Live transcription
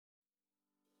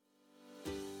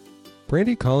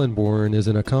Brandy Kollenborn is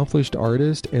an accomplished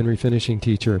artist and refinishing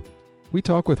teacher. We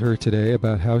talk with her today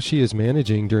about how she is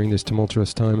managing during this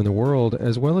tumultuous time in the world,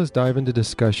 as well as dive into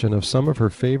discussion of some of her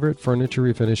favorite furniture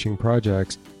refinishing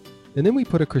projects. And then we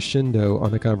put a crescendo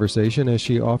on the conversation as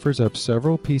she offers up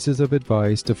several pieces of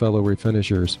advice to fellow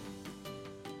refinishers.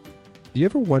 Do you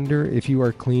ever wonder if you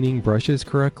are cleaning brushes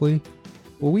correctly?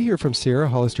 Well, we hear from Sara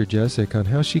Hollister-Jessick on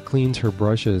how she cleans her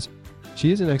brushes.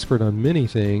 She is an expert on many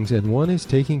things, and one is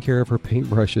taking care of her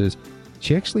paintbrushes.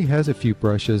 She actually has a few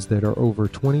brushes that are over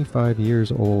 25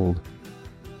 years old.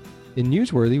 In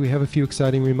Newsworthy, we have a few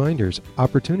exciting reminders,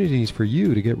 opportunities for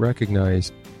you to get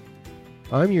recognized.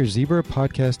 I'm your Zebra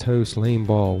podcast host, Lane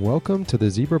Ball. Welcome to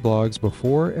the Zebra Blog's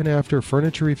Before and After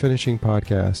Furniture Refinishing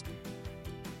podcast.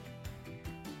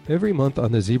 Every month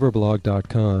on the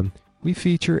zebrablog.com, we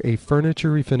feature a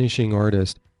furniture refinishing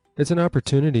artist. It's an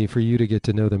opportunity for you to get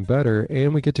to know them better,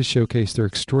 and we get to showcase their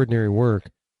extraordinary work.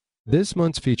 This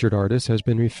month's featured artist has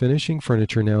been refinishing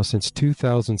furniture now since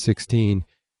 2016.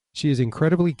 She is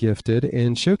incredibly gifted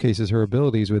and showcases her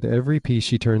abilities with every piece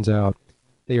she turns out.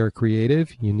 They are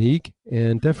creative, unique,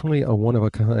 and definitely a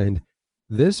one-of-a-kind.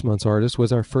 This month's artist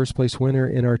was our first place winner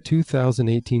in our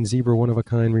 2018 Zebra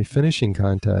One-of-a-Kind refinishing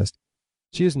contest.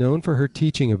 She is known for her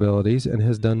teaching abilities and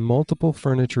has done multiple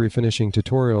furniture refinishing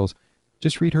tutorials.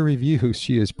 Just read her reviews.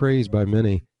 She is praised by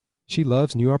many. She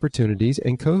loves new opportunities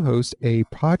and co-hosts a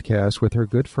podcast with her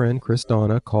good friend Chris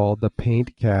Donna called The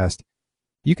Paint Cast.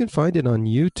 You can find it on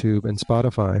YouTube and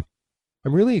Spotify.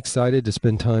 I'm really excited to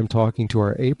spend time talking to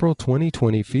our April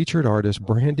 2020 featured artist,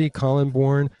 Brandy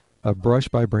Kollenborn of Brush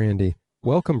by Brandy.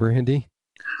 Welcome, Brandy.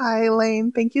 Hi,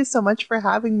 Lane. Thank you so much for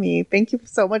having me. Thank you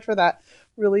so much for that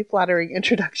really flattering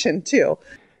introduction, too.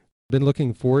 Been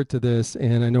looking forward to this,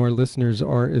 and I know our listeners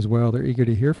are as well. They're eager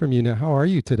to hear from you. Now, how are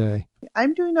you today?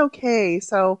 I'm doing okay.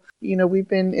 So, we've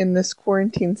been in this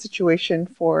quarantine situation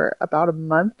for about a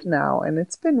month now, and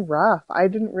it's been rough. I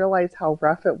didn't realize how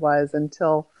rough it was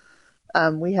until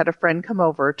we had a friend come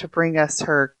over to bring us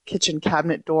her kitchen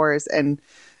cabinet doors. And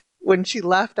when she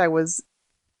left, I was,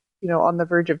 on the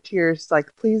verge of tears,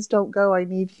 like, please don't go. I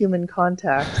need human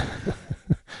contact.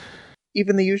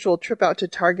 Even the usual trip out to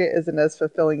Target isn't as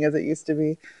fulfilling as it used to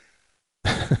be.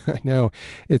 I know.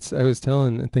 I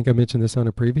think I mentioned this on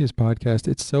a previous podcast.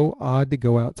 It's so odd to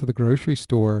go out to the grocery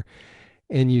store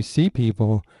and you see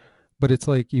people, but it's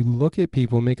like you look at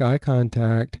people, make eye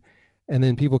contact, and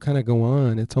then people kind of go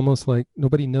on. It's almost like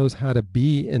nobody knows how to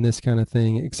be in this kind of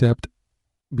thing except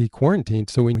be quarantined.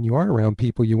 So when you are around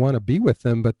people, you want to be with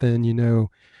them, but then,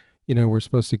 we're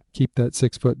supposed to keep that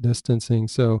 6-foot distancing.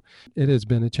 So it has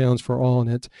been a challenge for all.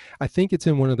 And I think it's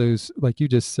in one of those, like you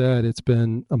just said, it's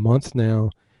been a month now.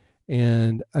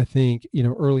 And I think,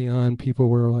 early on people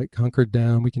were like hunkered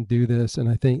down, we can do this. And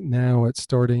I think now it's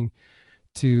starting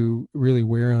to really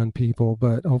wear on people,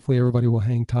 but hopefully everybody will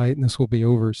hang tight and this will be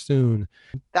over soon.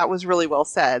 That was really well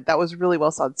said.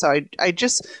 So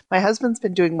my husband's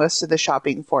been doing most of the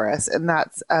shopping for us, and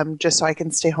that's just so I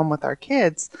can stay home with our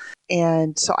kids.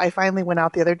 And so I finally went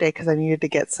out the other day because I needed to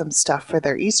get some stuff for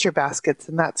their Easter baskets,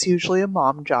 and that's usually a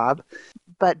mom job.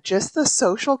 But just the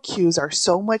social cues are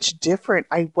so much different.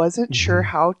 I wasn't sure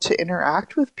how to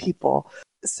interact with people.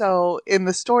 So in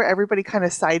the store, everybody kind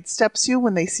of sidesteps you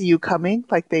when they see you coming,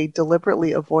 like they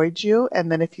deliberately avoid you.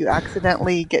 And then if you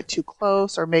accidentally get too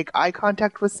close or make eye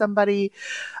contact with somebody,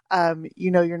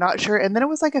 you're not sure. And then it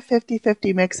was like a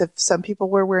 50-50 mix. If some people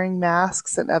were wearing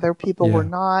masks and other people were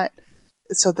not.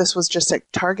 So this was just at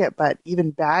Target, but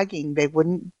even bagging, they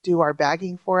wouldn't do our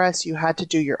bagging for us. You had to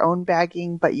do your own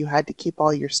bagging, but you had to keep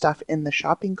all your stuff in the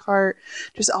shopping cart.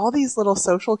 Just all these little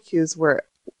social cues were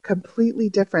completely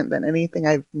different than anything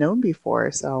I've known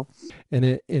before. So, and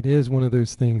it is one of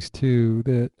those things too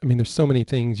that, there's so many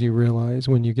things you realize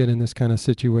when you get in this kind of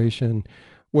situation,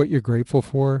 what you're grateful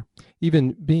for,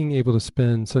 even being able to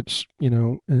spend such,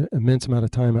 an immense amount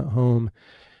of time at home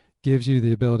gives you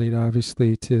the ability to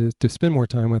obviously to spend more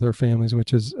time with our families,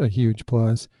 which is a huge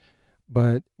plus.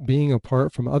 But being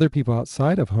apart from other people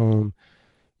outside of home,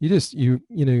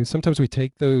 sometimes we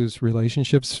take those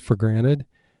relationships for granted.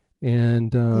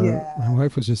 And my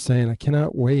wife was just saying, I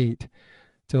cannot wait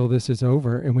till this is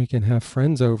over and we can have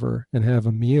friends over and have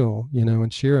a meal,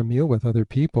 and share a meal with other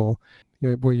people.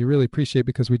 Boy, you really appreciate,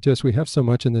 because we have so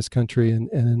much in this country and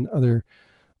in other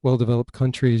well-developed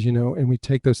countries, and we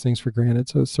take those things for granted.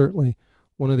 So certainly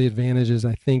one of the advantages,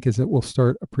 I think, is that we'll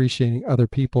start appreciating other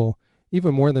people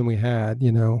even more than we had,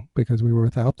 because we were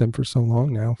without them for so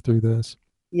long now through this.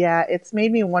 Yeah, it's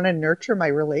made me want to nurture my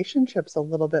relationships a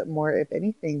little bit more, if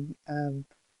anything,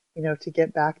 to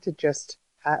get back to just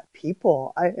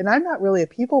people. I'm not really a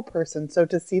people person, so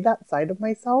to see that side of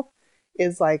myself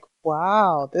is like,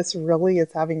 wow, this really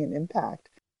is having an impact.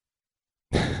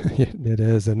 It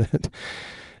is, and it,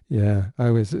 yeah.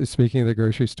 I was speaking of the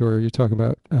grocery store. You're talking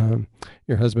about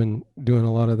your husband doing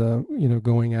a lot of the,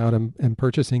 going out and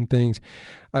purchasing things.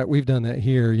 We've done that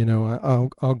here.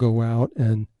 I'll go out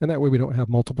and that way we don't have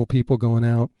multiple people going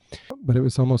out. But it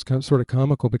was almost sort of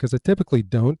comical because I typically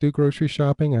don't do grocery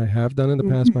shopping. I have done in the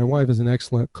past. My wife is an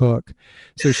excellent cook,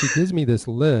 so she gives me this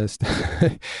list.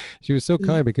 She was so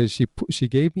kind because she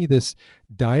gave me this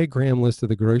diagram list of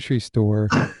the grocery store,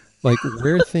 like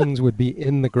where things would be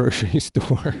in the grocery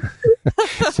store.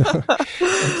 so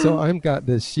and so I'm got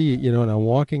this sheet, and I'm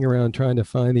walking around trying to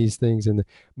find these things.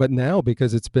 But now,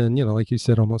 because it's been, like you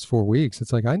said, almost 4 weeks,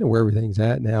 it's like I know where everything's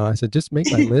at now. I said, just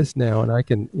make my list now, and I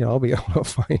can, I'll be able to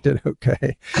find it.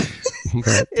 Okay.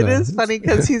 But It is funny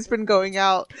because he's been going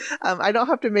out. I don't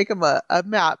have to make him a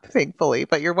map, thankfully,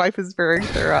 but your wife is very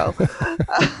thorough.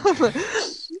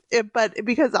 But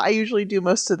because I usually do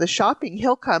most of the shopping,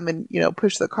 he'll come and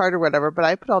push the cart or whatever. But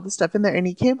I put all the stuff in there, and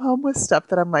he came home with stuff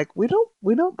that I'm like, we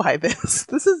don't buy this.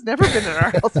 This has never been in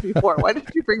our house before. Why did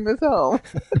you bring this home?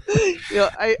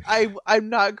 I'm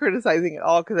not criticizing at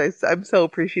all because I'm so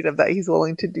appreciative that he's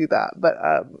willing to do that. But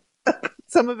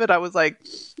some of it I was like,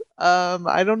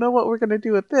 I don't know what we're going to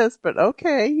do with this, but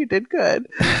okay, you did good.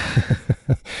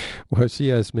 well,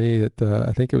 she asked me at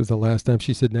I think it was the last time.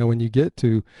 She said, "Now, when you get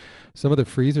to some of the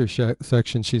freezer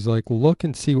section, she's like, look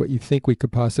and see what you think we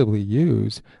could possibly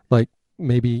use, like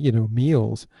maybe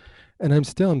meals." And I'm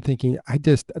thinking, I'm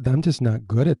just not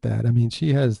good at that. I mean,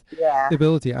 she has Yeah. the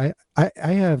ability. I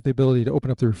have the ability to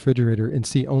open up the refrigerator and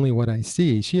see only what I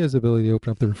see. She has the ability to open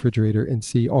up the refrigerator and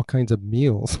see all kinds of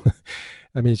meals.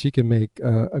 I mean, she can make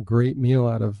a great meal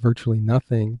out of virtually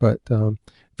nothing. But in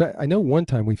fact, I know one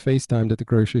time we FaceTimed at the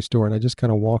grocery store, and I just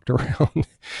kind of walked around,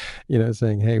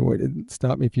 saying, "Hey,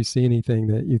 stop me if you see anything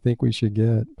that you think we should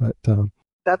get." But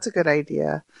That's a good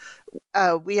idea.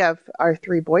 We have our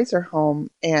three boys are home,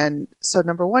 and so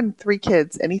number one, three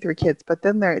kids, any three kids, but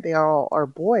then they all are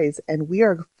boys, and we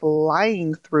are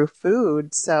flying through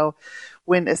food. So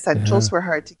when yeah, essentials were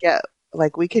hard to get,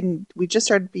 like we just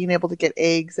started being able to get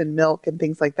eggs and milk and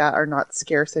things like that are not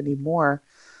scarce anymore.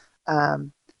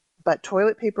 Um, but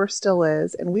toilet paper still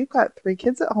is, and we've got three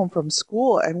kids at home from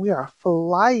school, and we are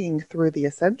flying through the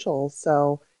essentials.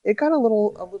 So it got a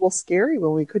little scary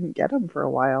when we couldn't get them for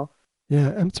a while.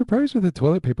 yeah, I'm surprised with the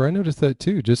toilet paper. I noticed that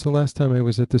too. Just the last time I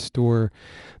was at the store,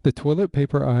 the toilet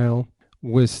paper aisle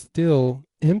was still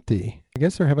empty. I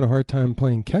guess they're having a hard time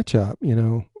playing catch up,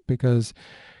 because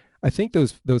I think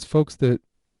those folks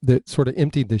that sort of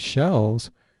emptied the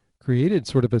shelves created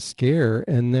sort of a scare,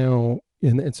 and now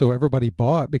and so everybody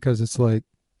bought because it's like,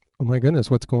 oh my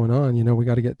goodness, what's going on? We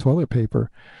got to get toilet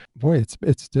paper. Boy,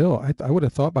 it's still. I would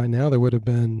have thought by now there would have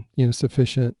been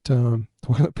sufficient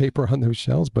toilet paper on those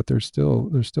shelves, but they're still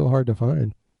hard to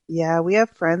find. Yeah, we have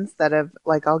friends that have,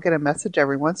 like, I'll get a message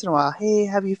every once in a while. Hey,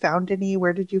 have you found any?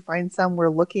 Where did you find some? We're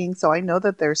looking. So I know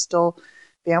that there's still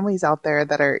families out there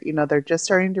that are, they're just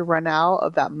starting to run out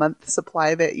of that month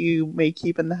supply that you may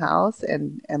keep in the house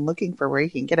and looking for where you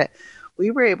can get it.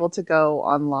 We were able to go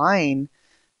online.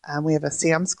 We have a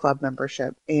Sam's Club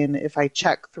membership. And if I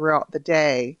check throughout the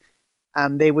day,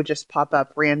 they would just pop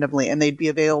up randomly and they'd be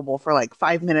available for like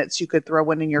 5 minutes. You could throw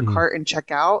one in your Mm. cart and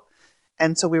check out.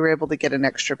 And so we were able to get an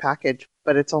extra package,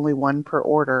 but it's only one per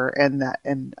order. And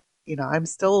I'm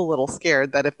still a little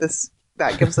scared that if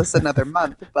that gives us another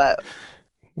month, but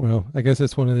Well, I guess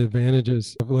that's one of the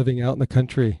advantages of living out in the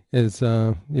country is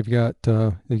you've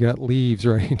got leaves,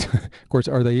 right? Of course,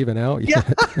 are they even out yeah,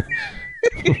 yet?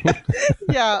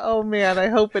 yeah. Oh man, I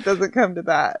hope it doesn't come to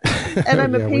that. And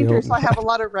I'm a Yeah, we painter, hope so I have a not.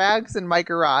 lot of rags in my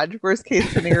garage. Worst case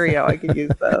scenario, I could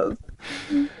use those.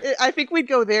 I think we'd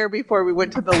go there before we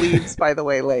went to the leaves, by the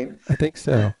way, Lane. I think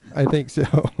so. I think so.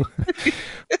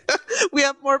 We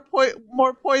have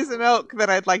more poison oak than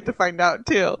I'd like to find out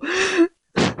too.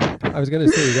 I was going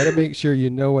to say you got to make sure you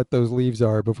know what those leaves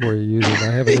are before you use them.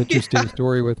 I have an interesting Yeah,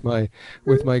 story with my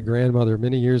grandmother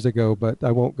many years ago, but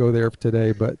I won't go there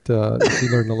today. But she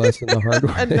learned the lesson the hard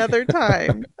way. another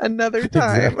time. Another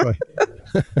time.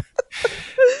 Exactly.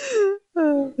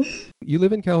 You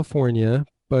live in California,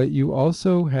 but you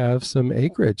also have some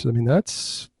acreage. I mean,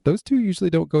 that's those two usually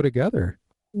don't go together.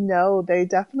 No, they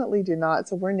definitely do not.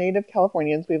 So we're native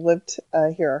Californians. We've lived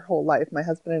here our whole life. My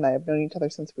husband and I have known each other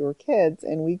since we were kids,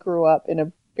 and we grew up in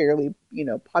a fairly,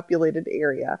 populated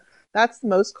area. That's the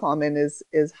most common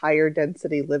is higher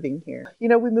density living here. We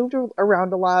moved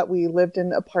around a lot. We lived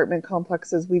in apartment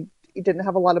complexes. We didn't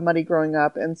have a lot of money growing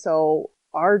up, and so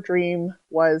our dream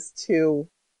was to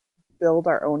build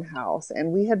our own house.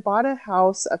 And we had bought a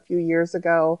house a few years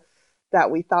ago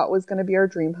that we thought was going to be our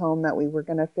dream home that we were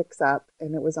going to fix up,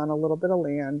 and it was on a little bit of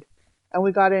land. And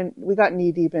we got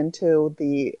knee deep into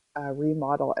the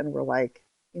remodel, and we're like,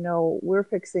 we're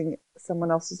fixing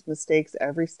someone else's mistakes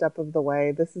every step of the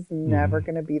way. This is never Mhm.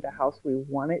 going to be the house we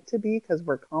want it to be because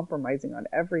we're compromising on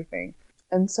everything.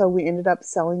 And so we ended up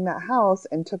selling that house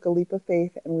and took a leap of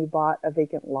faith, and we bought a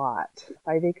vacant lot,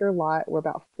 5-acre lot. We're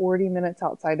about 40 minutes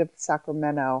outside of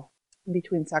Sacramento,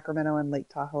 between Sacramento and Lake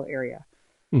Tahoe area.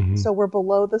 Mhm. So we're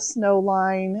below the snow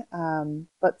line,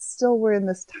 but still we're in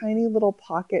this tiny little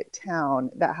pocket town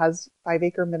that has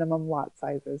 5-acre minimum lot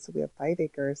sizes. So we have 5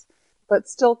 acres, but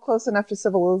still close enough to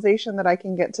civilization that I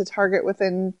can get to Target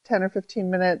within 10 or 15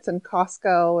 minutes, and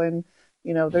Costco, and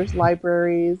there's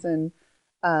libraries, and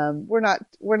we're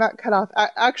not cut off.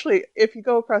 Actually, if you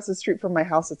go across the street from my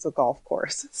house, it's a golf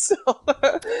course. So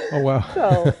Oh wow.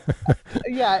 so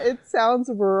yeah, it sounds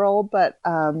rural, but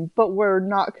we're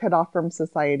not cut off from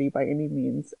society by any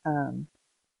means.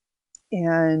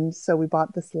 And so we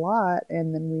bought this lot,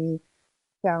 and then we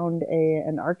found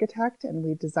an architect, and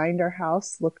we designed our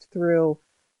house. Looked through,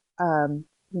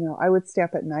 I would stay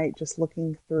up at night just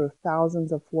looking through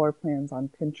thousands of floor plans on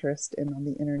Pinterest and on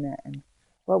the internet, and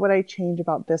what would I change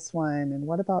about this one, and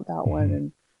what about that one,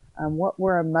 Mhm. and what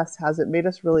were our must-haves. It made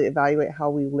us really evaluate how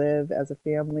we live as a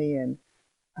family, and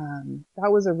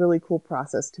that was a really cool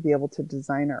process to be able to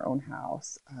design our own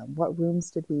house. What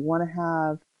rooms did we want to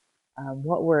have?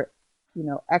 What were,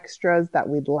 extras that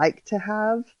we'd like to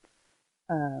have?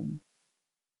 Um,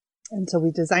 and so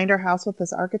we designed our house with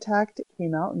this architect. It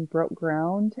came out and broke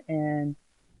ground. And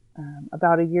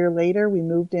about a year later, we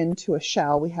moved into a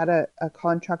shell. We had a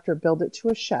contractor build it to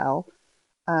a shell,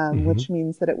 Mhm. which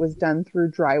means that it was done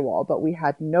through drywall. But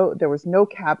there was no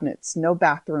cabinets, no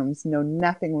bathrooms, no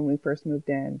nothing when we first moved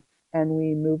in. And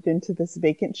we moved into this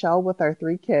vacant shell with our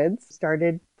 3 kids,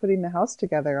 started putting the house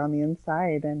together on the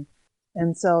inside.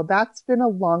 And so that's been a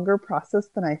longer process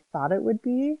than I thought it would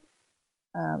be.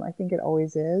 I think it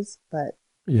always is,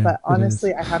 Yeah, but it is.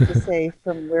 honestly, I have to say,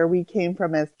 from where we came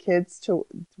from as kids to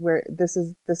where this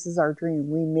is our dream.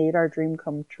 We made our dream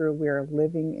come true. We are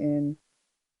living in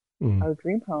Mm. our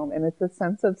dream home, and it's a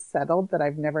sense of settled that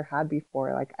I've never had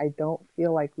before. Like, I don't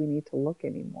feel like we need to look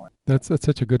anymore. That's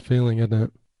such a good feeling, isn't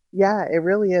it? Yeah, it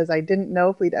really is. I didn't know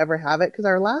if we'd ever have it because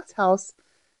our last house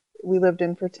we lived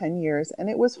in for 10 years, and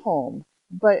it was home.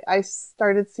 But I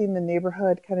started seeing the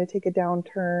neighborhood kind of take a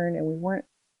downturn, and we weren't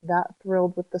that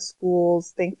thrilled with the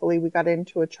schools. Thankfully, we got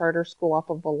into a charter school off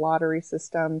of a lottery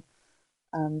system,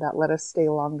 that let us stay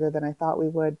longer than I thought we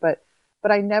would. But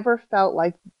I never felt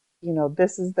like,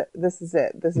 this is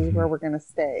it. This is Mhm. where we're going to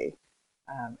stay.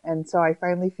 And so I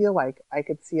finally feel like I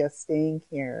could see us staying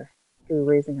here through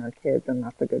raising our kids, and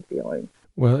that's a good feeling.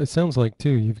 Well, it sounds like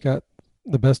too you've got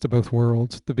the best of both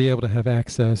worlds to be able to have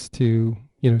access to,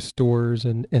 stores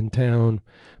and town,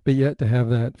 but yet to have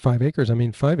that 5 acres. I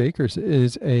mean, 5 acres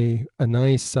is a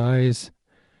nice size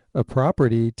of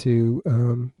property to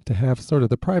have sort of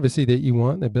the privacy that you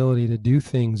want, the ability to do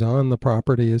things on the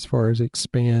property as far as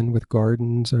expand with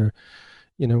gardens or,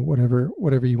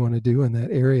 whatever you want to do in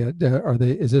that area.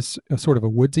 Is this a sort of a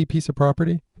woodsy piece of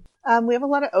property? We have a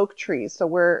lot of oak trees, so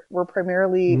we're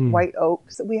primarily Mm. white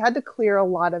oaks. We had to clear a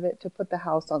lot of it to put the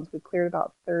house on, so we cleared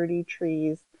about 30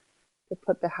 trees to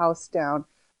put the house down.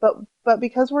 But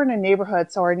because we're in a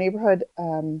neighborhood, so our neighborhood,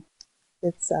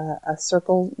 it's a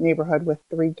circle neighborhood with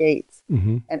 3 gates,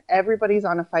 Mm-hmm. and everybody's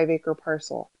on a 5-acre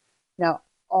parcel. Now,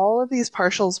 all of these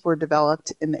parcels were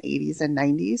developed in the 80s and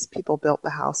 90s. People built the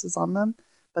houses on them,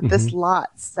 but Mm-hmm. this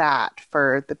lot sat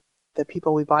for the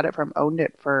people we bought it from owned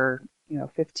it for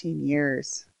 15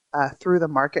 years, through the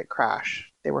market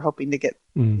crash. They were hoping to get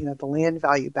Mm. the land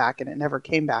value back, and it never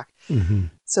came back. Mm-hmm.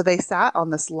 So they sat on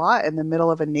this lot in the middle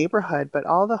of a neighborhood, but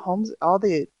all the homes, all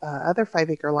the other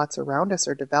 5-acre lots around us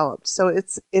are developed. So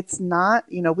it's not,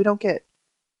 we don't get,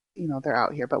 they're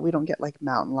out here, but we don't get like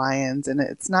mountain lions, and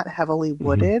it's not heavily Mm-hmm.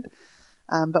 wooded.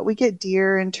 But we get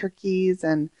deer and turkeys,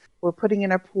 and we're putting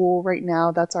in a pool right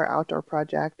now. That's our outdoor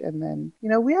project. And then,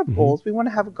 we have Mm-hmm. goals. We want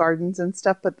to have gardens and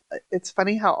stuff, but it's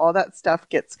funny how all that stuff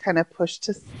gets kind of pushed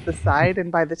to the side.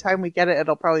 And by the time we get it,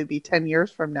 it'll probably be 10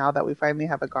 years from now that we finally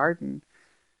have a garden,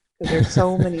 because there's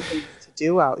so many things to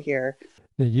do out here.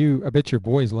 I bet your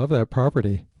boys love that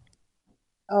property.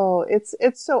 Oh, it's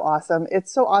so awesome.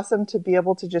 It's so awesome to be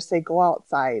able to just say go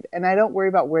outside, and I don't worry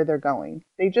about where they're going.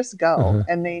 They just go, Uh-huh.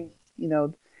 and they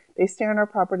stay on our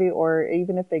property, or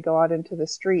even if they go out into the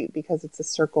street, because it's a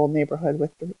circle neighborhood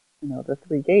with the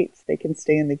 3 gates, they can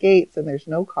stay in the gates and there's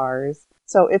no cars.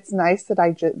 So it's nice that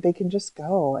they can just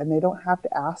go, and they don't have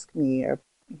to ask me, or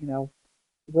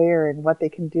where and what they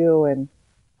can do. And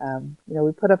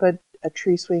we put up a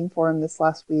tree swing for him this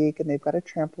last week, and they've got a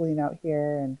trampoline out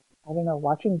here. And I don't know,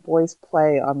 watching boys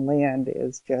play on land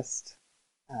is just,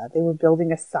 they were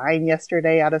building a sign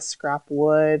yesterday out of scrap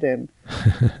wood, and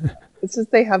it's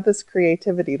just they have this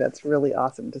creativity that's really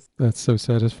awesome to see. That's so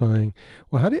satisfying.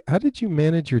 Well, how did you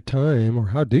manage your time, or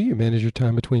how do you manage your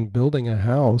time between building a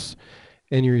house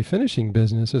and your refinishing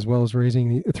business, as well as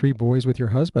raising the three boys with your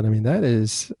husband? I mean, that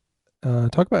is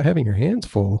talk about having your hands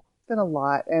full. It's been a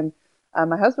lot. And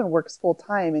my husband works full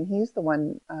time, and he's the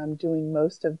one doing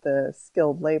most of the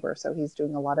skilled labor. So he's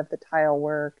doing a lot of the tile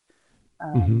work.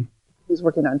 Hmm. Um, he's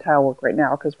working on tile work right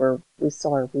now because we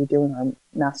still are redoing our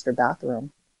master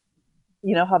bathroom.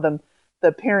 You know how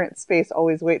the parent space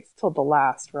always waits till the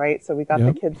last, right? So we got the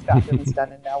Yep. kids' bathrooms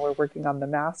done, and now we're working on the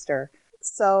master.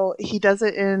 So he does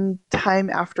it in time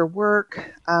after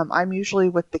work. I'm usually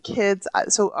with the kids.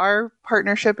 So our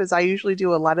partnership is I usually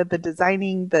do a lot of the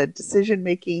designing, the decision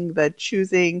making, the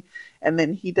choosing, and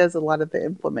then he does a lot of the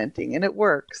implementing, and it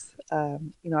works.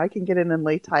 I can get in and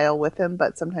lay tile with him,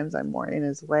 but sometimes I'm more in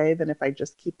his way than if I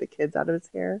just keep the kids out of his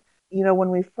hair. When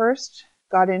we first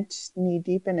got into knee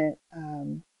deep in it,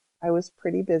 I was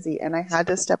pretty busy, and I had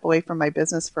to step away from my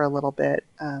business for a little bit.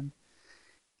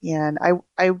 And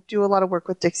I do a lot of work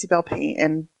with Dixie Belle Paint,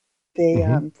 and they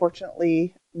Hmm.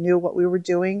 fortunately knew what we were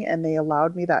doing, and they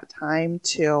allowed me that time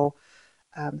to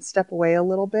step away a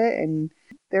little bit. And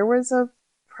there was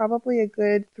probably a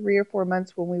good 3 or 4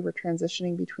 months when we were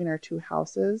transitioning between our two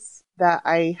houses that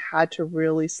I had to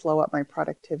really slow up my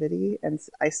productivity, and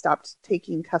I stopped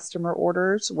taking customer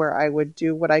orders where I would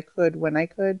do what I could when I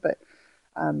could, but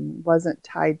wasn't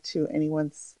tied to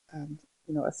anyone's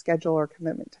a schedule or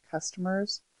commitment to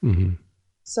customers. Hmm.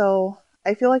 So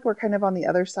I feel like we're kind of on the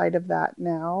other side of that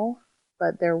now,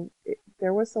 but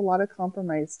there was a lot of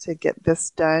compromise to get this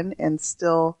done, and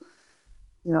still,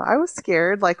 I was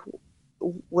scared, like,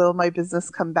 will my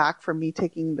business come back from me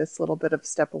taking this little bit of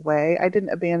step away? I didn't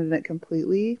abandon it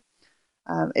completely.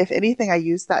 If anything, I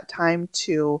used that time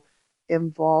to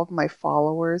involve my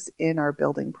followers in our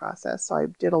building process. So I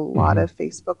did a lot Hmm. of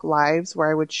Facebook Lives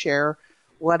where I would share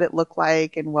what it looked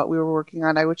like and what we were working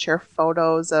on. I would share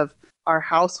photos of our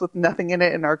house with nothing in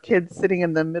it and our kids sitting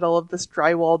in the middle of this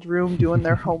drywalled room doing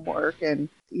their homework, and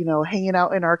hanging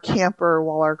out in our camper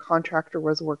while our contractor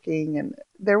was working. And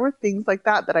there were things like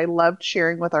that I loved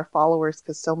sharing with our followers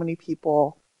because so many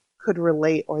people could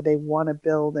relate, or they want to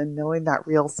build, and knowing that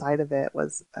real side of it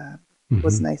was Hmm.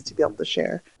 nice to be able to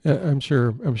share. I'm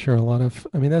sure a lot of,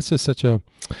 I mean, that's just such a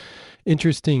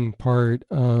interesting part,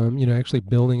 actually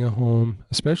building a home,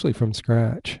 especially from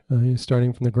scratch,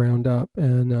 starting from the ground up.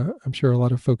 And I'm sure a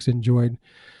lot of folks enjoyed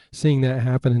seeing that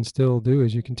happen and still do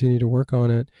as you continue to work on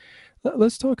it.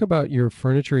 Let's talk about your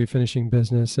furniture refinishing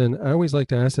business. And I always like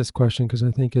to ask this question because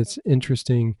I think it's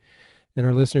interesting and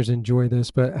our listeners enjoy this.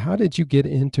 But how did you get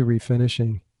into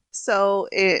refinishing? So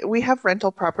we have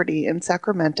rental property in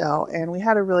Sacramento, and we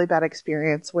had a really bad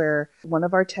experience where one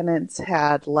of our tenants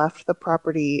had left the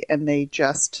property and they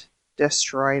just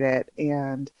destroyed it.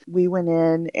 And we went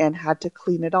in and had to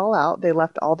clean it all out. They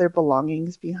left all their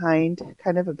belongings behind,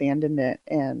 kind of abandoned it.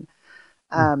 And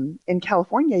in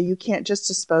California, you can't just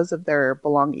dispose of their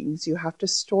belongings, you have to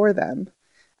store them.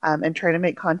 And try to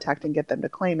make contact and get them to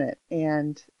claim it.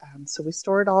 And so we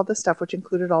stored all the stuff, which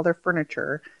included all their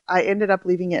furniture. I ended up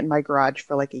leaving it in my garage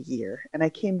for like a year. And I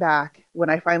came back when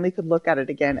I finally could look at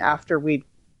it again after we'd,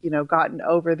 gotten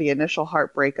over the initial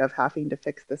heartbreak of having to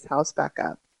fix this house back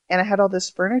up. And I had all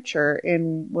this furniture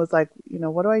and was like,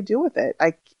 what do I do with it?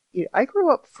 I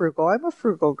grew up frugal. I'm a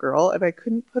frugal girl, and I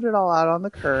couldn't put it all out on the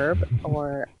curb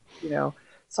you know,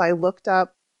 so I looked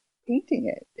up painting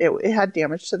it. It had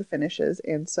damage to the finishes.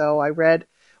 And so I read,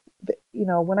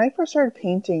 when I first started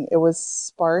painting, it was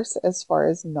sparse as far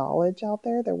as knowledge out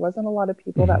there. There wasn't a lot of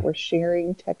people that Hmm. were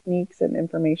sharing techniques and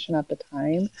information at the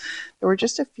time. There were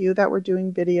just a few that were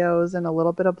doing videos and a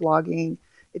little bit of blogging.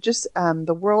 It just,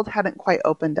 the world hadn't quite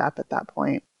opened up at that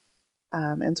point.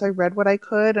 And so I read what I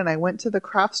could, and I went to the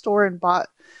craft store and bought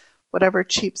whatever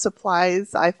cheap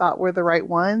supplies I thought were the right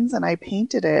ones, and I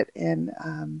painted it. And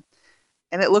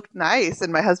it looked nice.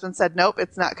 And my husband said, nope,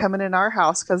 it's not coming in our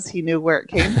house, because he knew where it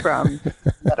came from,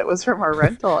 that it was from our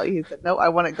rental. He said, no, I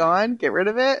want it gone. Get rid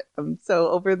of it. I'm so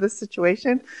over this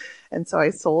situation. And so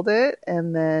I sold it.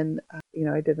 And then,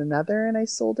 I did another and I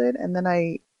sold it. And then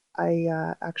I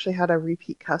actually had a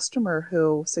repeat customer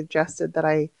who suggested that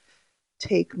I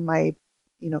take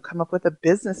come up with a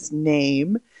business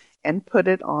name and put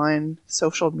it on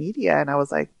social media. And I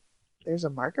was like, there's a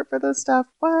market for this stuff?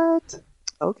 What?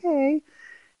 Okay.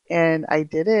 And I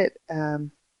did it.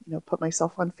 put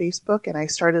myself on Facebook, and I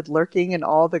started lurking in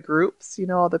all the groups,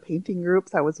 all the painting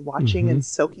groups. I was watching Mm-hmm. and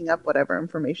soaking up whatever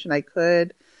information I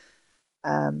could.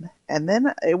 And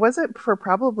then it wasn't for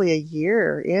probably a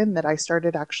year in that I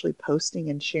started actually posting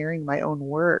and sharing my own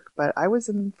work. But I was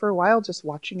in for a while just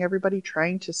watching everybody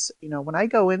trying to, when I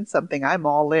go in something, I'm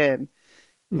all in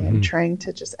and Mm-hmm. trying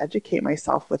to just educate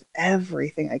myself with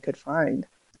everything I could find.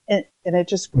 And it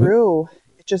just Well, grew.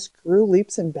 It just grew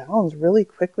leaps and bounds really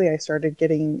quickly. I started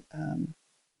getting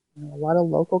a lot of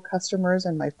local customers,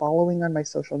 and my following on my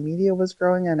social media was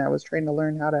growing, and I was trying to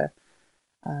learn how to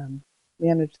um,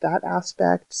 manage that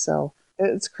aspect. So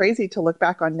it's crazy to look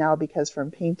back on now, because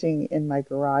from painting in my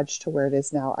garage to where it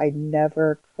is now, I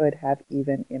never could have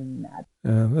even imagined.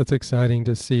 that's exciting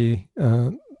to see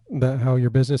that how your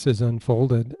business has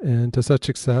unfolded and to such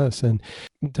success. And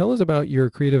tell us about your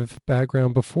creative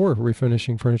background before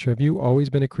refinishing furniture. Have you always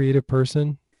been a creative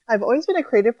person? I've always been a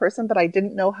creative person, but I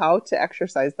didn't know how to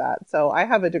exercise that. So I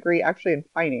have a degree actually in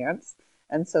finance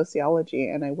and sociology,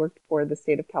 and I worked for the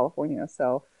state of California.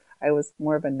 So I was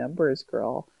more of a numbers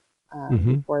girl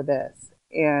Mm-hmm. before this.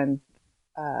 And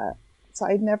uh, so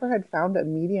I never had found a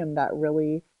medium that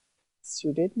really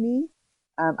suited me.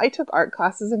 I took art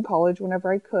classes in college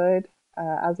whenever I could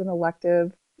as an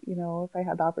elective, if I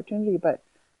had the opportunity. But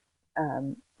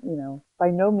by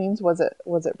no means was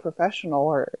it professional,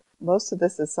 or most of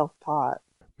this is self-taught.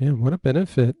 Man, what a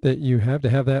benefit that you have to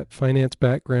have that finance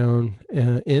background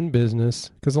in business.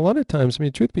 Because a lot of times, I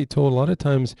mean, truth be told, a lot of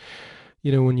times,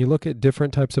 when you look at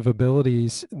different types of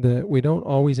abilities, that we don't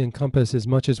always encompass as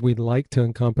much as we'd like to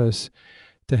encompass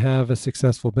to have a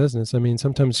successful business. I mean,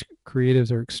 sometimes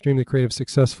creatives are extremely creative,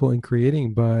 successful in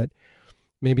creating, but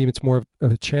maybe it's more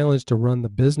of a challenge to run the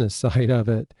business side of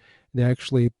it. They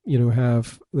actually,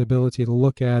 have the ability to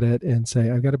look at it and say,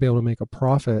 I've got to be able to make a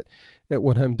profit at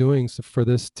what I'm doing for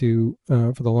this for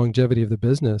the longevity of the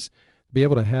business. Be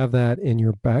able to have that in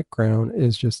your background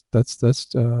is just that's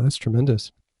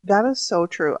tremendous. That is so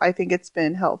true. I think it's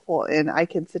been helpful, and I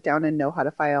can sit down and know how to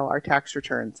file our tax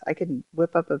returns. I can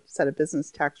whip up a set of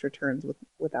business tax returns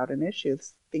without an issue.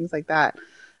 Things like that.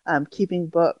 Keeping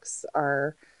books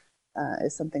are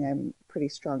is something I'm pretty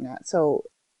strong at. So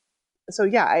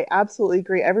yeah, I absolutely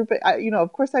agree. Everybody,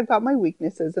 of course, I've got my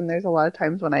weaknesses, and there's a lot of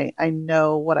times when I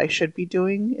know what I should be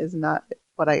doing is not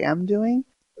what I am doing.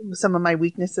 Some of my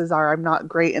weaknesses are I'm not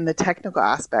great in the technical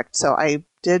aspect. So I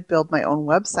did build my own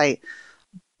website,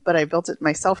 but I built it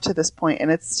myself to this point, and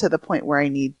it's to the point where I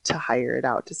need to hire it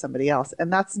out to somebody else.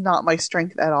 And that's not my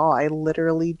strength at all. I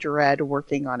literally dread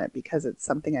working on it because it's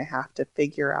something I have to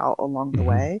figure out along the Mm-hmm.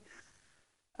 way.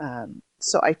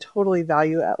 So I totally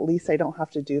value, at least I don't have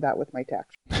to do that with my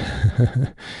tax.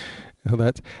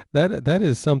 Well, that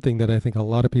is something that I think a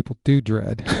lot of people do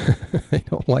dread. They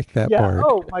don't like that Yeah. part.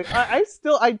 Oh my,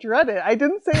 I dread it. I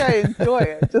didn't say I enjoy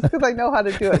it. Just because I know how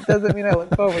to do it doesn't mean I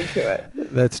look forward to it.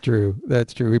 That's true.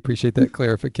 That's true. We appreciate that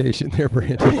clarification there,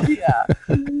 Brandy. Yeah.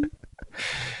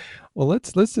 Well,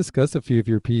 let's discuss a few of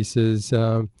your pieces.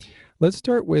 Let's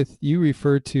start with you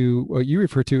refer to what you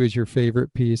refer to as your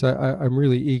favorite piece. I'm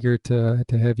really eager to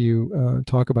have you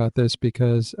talk about this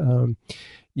because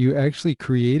you actually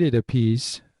created a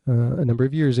piece a number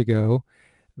of years ago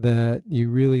that you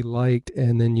really liked,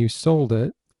 and then you sold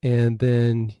it, and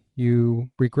then you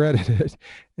regretted it.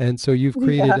 And so you've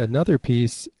created Yeah. another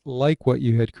piece like what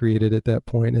you had created at that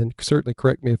point. And certainly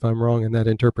correct me if I'm wrong in that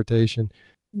interpretation.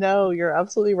 No, you're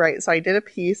absolutely right. So I did a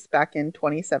piece back in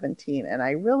 2017, and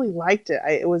I really liked it.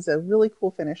 It was a really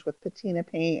cool finish with patina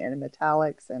paint and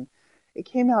metallics, and it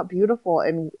came out beautiful.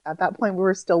 And at that point, we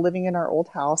were still living in our old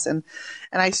house, and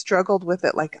I struggled with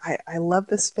it. Like, I love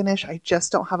this finish. I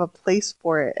just don't have a place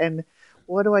for it. And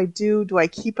what do I do? Do I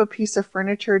keep a piece of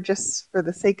furniture just for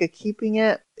the sake of keeping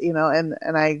it?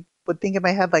 And I would think in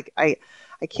my head, like, I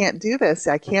can't do this.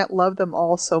 I can't love them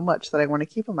all so much that I want to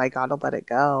keep them. I gotta let it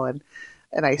go.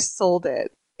 And I sold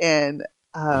it, and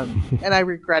I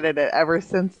regretted it ever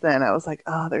since then. I was like,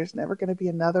 oh, there's never going to be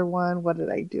another one. What did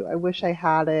I do? I wish I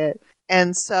had it.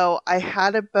 And so I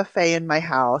had a buffet in my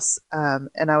house, and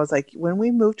I was like, when we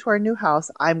move to our new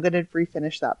house, I'm going to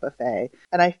refinish that buffet.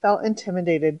 And I felt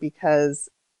intimidated because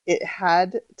it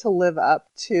had to live up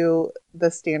to the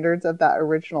standards of that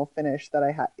original finish that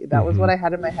I had. That was what Hmm. I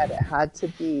had in my head. It had to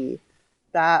be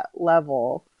that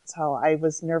level. So I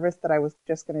was nervous that I was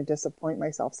just going to disappoint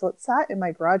myself. So it sat in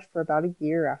my garage for about a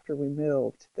year after we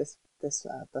moved. This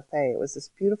buffet. It was this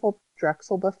beautiful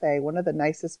Drexel buffet, one of the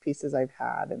nicest pieces I've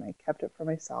had, and I kept it for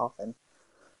myself. And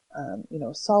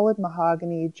solid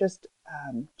mahogany, just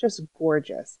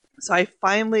gorgeous. So I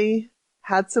finally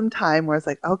had some time where I was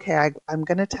like, okay, I'm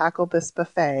going to tackle this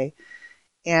buffet.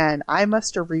 And I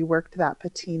must have reworked that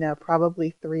patina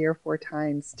probably 3 or 4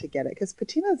 times to get it, because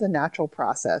patina is a natural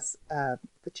process.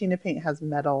 Patina paint has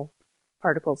metal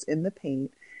particles in the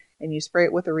paint, and you spray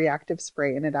it with a reactive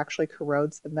spray, and it actually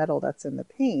corrodes the metal that's in the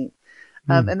paint.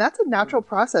 Mm. And that's a natural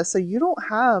process. So you don't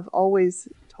have always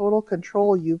total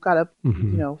control. You've got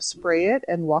to, spray it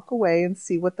and walk away and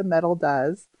see what the metal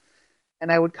does.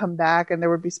 And I would come back and there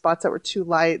would be spots that were too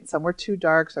light, some were too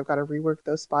dark, so I've got to rework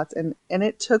those spots. And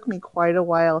it took me quite a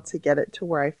while to get it to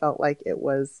where I felt like it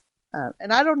was.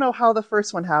 And I don't know how the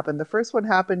first one happened. The first one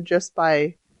happened just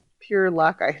by pure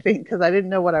luck, I think, because I didn't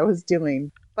know what I was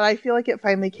doing. But I feel like it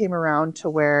finally came around to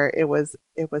where it was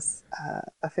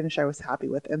a finish I was happy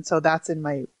with, and so that's in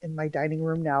my dining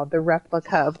room now, the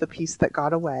replica of the piece that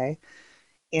got away,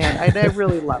 and I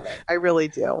really love it. I really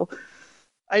do.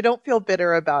 I don't feel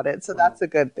bitter about it, so that's a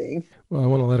good thing. Well, I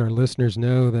want to let our listeners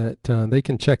know that they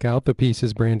can check out the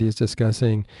pieces Brandy is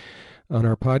discussing on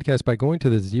our podcast by going to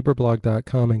the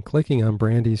zebrablog.com and clicking on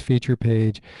Brandy's feature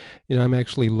page. I'm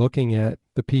actually looking at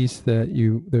the piece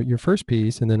your first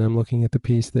piece, and then I'm looking at the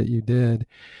piece that you did,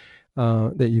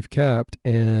 that you've kept.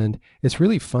 And it's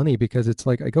really funny because it's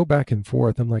like I go back and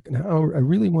forth. I'm like, now I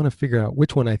really want to figure out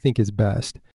which one I think is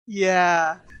best.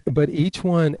 Yeah. But each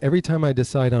one, every time I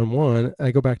decide on one,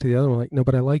 I go back to the other one. Like, no,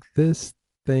 but I like this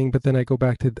thing. But then I go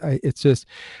back to it's just,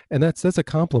 and that's a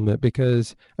compliment,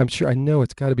 because I know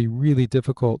it's got to be really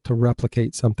difficult to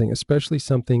replicate something, especially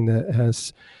something that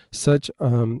has such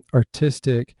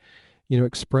artistic,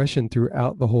 expression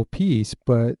throughout the whole piece.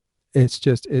 But it's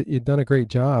just you've done a great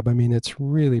job. I mean, it's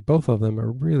really, both of them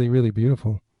are really, really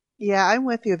beautiful. Yeah, I'm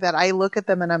with you that I look at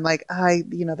them and I'm like,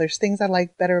 there's things I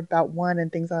like better about one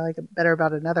and things I like better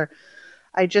about another.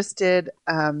 I just did,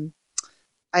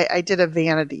 I did a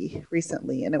vanity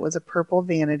recently, and it was a purple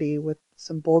vanity with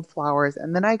some bold flowers.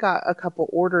 And then I got a couple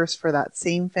orders for that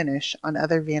same finish on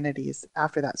other vanities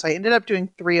after that. So I ended up doing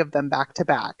 3 of them back to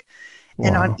back. Wow.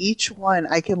 And on each one,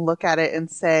 I can look at it and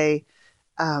say,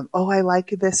 I like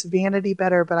this vanity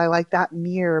better, but I like that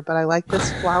mirror, but I like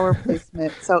this flower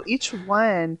placement. So each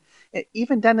one,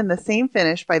 even done in the same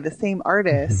finish by the same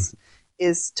artist,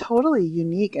 is totally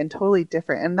unique and totally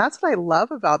different. And that's what I love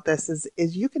about this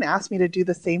is you can ask me to do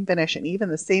the same finish, and even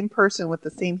the same person with the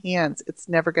same hands, it's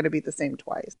never going to be the same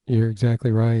twice. You're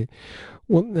exactly right.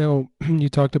 Well, now you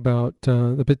talked about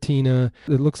the patina.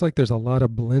 It looks like there's a lot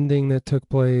of blending that took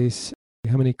place.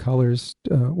 How many colors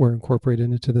were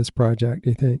incorporated into this project,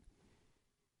 do you think?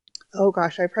 Oh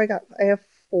gosh, I have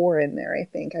 4 in there, I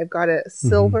think. I've got a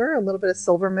silver, a little bit of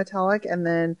silver metallic, and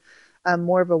then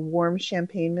more of a warm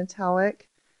champagne metallic,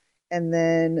 and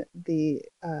then the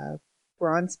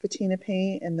bronze patina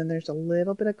paint, and then there's a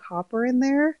little bit of copper in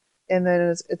there, and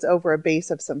then it's over a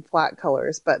base of some flat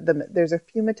colors, but there's a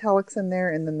few metallics in there,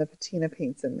 and then the patina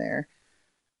paint's in there.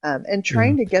 And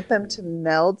trying to get them to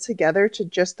meld together to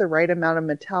just the right amount of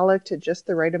metallic, to just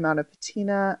the right amount of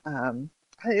patina.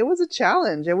 It was a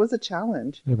challenge.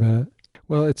 I bet.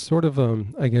 Well, it's sort of,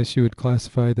 I guess you would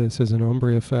classify this as an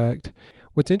ombre effect.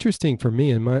 What's interesting for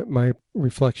me, and my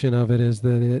reflection of it, is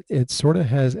that it sort of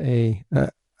has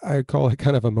I call it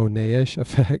kind of a Monet-ish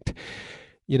effect.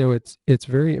 It's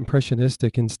very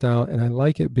impressionistic in style, and I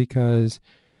like it because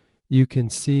you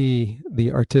can see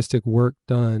the artistic work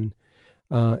done.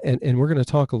 And we're going to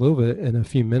talk a little bit in a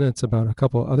few minutes about a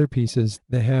couple of other pieces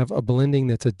that have a blending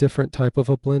that's a different type of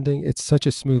a blending. It's such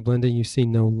a smooth blending. You see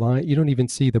no line. You don't even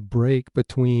see the break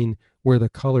between where the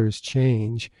colors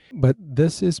change. But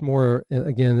this is more,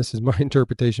 again, this is my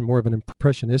interpretation, more of an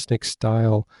impressionistic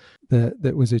style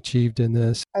that was achieved in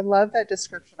this. I love that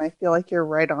description. I feel like you're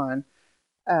right on.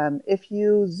 If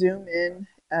you zoom in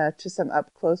to some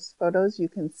up close photos, you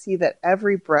can see that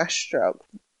every brush stroke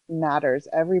matters.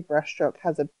 Every brushstroke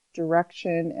has a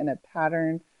direction and a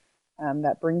pattern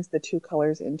that brings the 2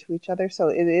 colors into each other. So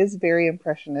it is very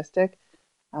impressionistic,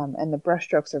 and the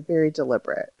brushstrokes are very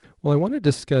deliberate. Well, I want to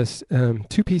discuss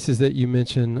 2 pieces that you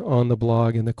mentioned on the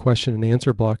blog and the question and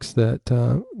answer blocks that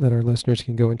our listeners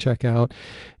can go and check out.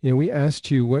 We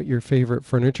asked you what your favorite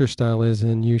furniture style is,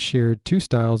 and you shared 2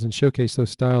 styles and showcased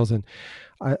those styles. And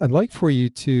I'd like for you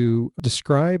to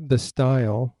describe the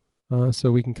style,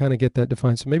 so we can kind of get that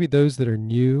defined. So maybe those that are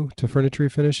new to furniture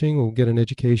refinishing will get an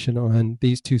education on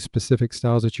these 2 specific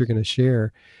styles that you're going to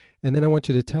share. And then I want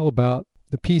you to tell about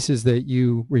the pieces that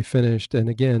you refinished. And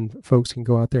again, folks can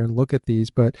go out there and look at these.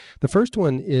 But the first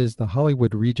one is the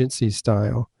Hollywood Regency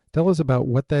style. Tell us about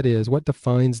what that is, what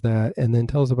defines that, and then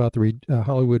tell us about the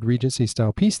Hollywood Regency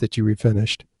style piece that you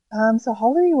refinished. So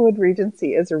Hollywood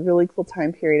Regency is a really cool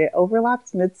time period. It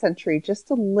overlaps mid-century just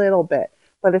a little bit,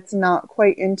 but it's not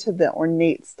quite into the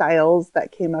ornate styles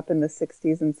that came up in the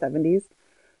 60s and 70s.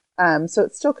 So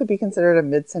it still could be considered a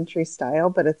mid-century style,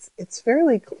 but it's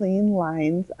fairly clean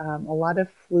lines, a lot of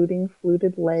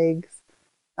fluted legs,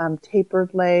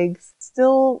 tapered legs,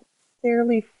 still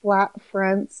fairly flat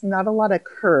fronts, not a lot of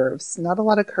curves, a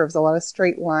lot of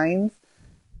straight lines.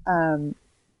 Um,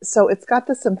 so it's got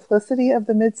the simplicity of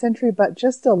the mid-century, but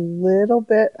just a little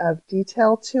bit of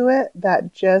detail to it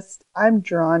that just, I'm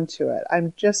drawn to it.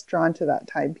 I'm just drawn to that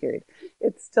time period.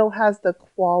 It still has the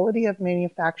quality of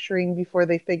manufacturing before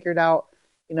they figured out,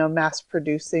 mass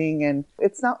producing, and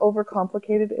it's not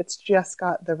overcomplicated. It's just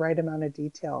got the right amount of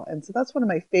detail. And so that's one of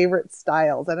my favorite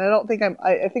styles. And I don't think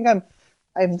I think I'm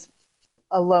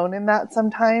alone in that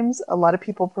sometimes. A lot of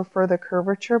people prefer the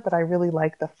curvature, but I really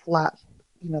like the flat,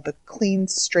 the clean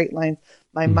straight lines.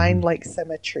 My mind likes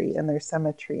symmetry, and there's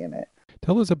symmetry in it.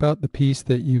 Tell us about the piece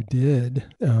that you did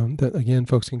that, again,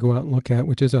 folks can go out and look at,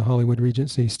 which is a Hollywood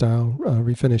Regency style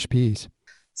refinish piece.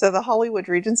 So the Hollywood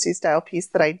Regency style piece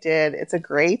that I did, it's a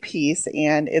gray piece,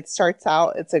 and it starts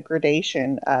out, it's a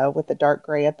gradation with a dark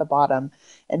gray at the bottom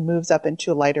and moves up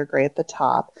into a lighter gray at the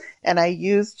top. And I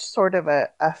used sort of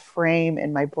a frame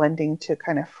in my blending to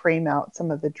kind of frame out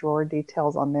some of the drawer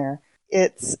details on there.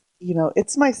 It's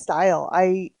my style.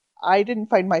 I didn't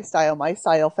find my style. My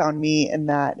style found me, in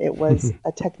that it was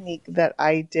a technique that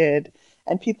I did,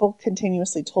 and people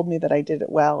continuously told me that I did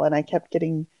it well, and I kept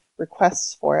getting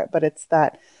requests for it. But it's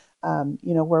that,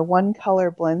 where one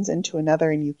color blends into another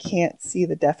and you can't see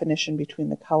the definition between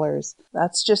the colors.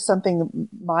 That's just something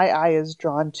my eye is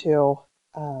drawn to,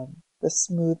 the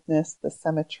smoothness, the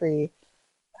symmetry.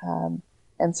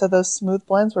 And so those smooth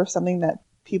blends were something that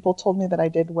people told me that I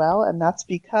did well, and that's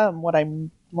become what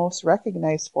I'm most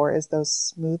recognized for, is those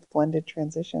smooth blended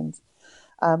transitions.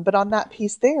 But on that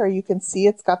piece there, you can see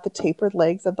it's got the tapered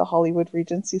legs of the Hollywood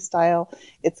Regency style.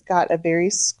 It's got a very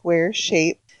square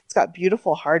shape. It's got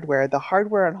beautiful hardware. The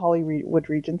hardware on Hollywood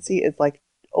Regency is like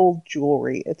old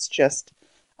jewelry. It's just,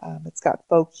 it's got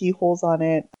faux keyholes on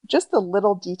it. Just the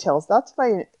little details. That's what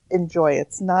I enjoy.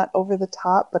 It's not over the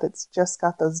top, but it's just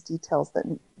got those details that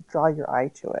draw your eye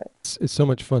to it. It's so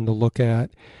much fun to look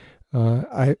at.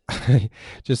 I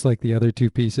just like the other two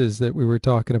pieces that we were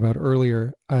talking about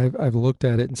earlier. I've looked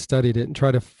at it and studied it and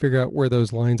tried to figure out where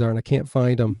those lines are, and I can't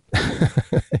find them.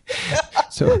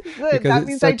 So good. That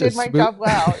means I did my job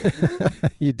well.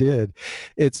 You did.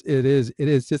 It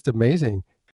is just amazing.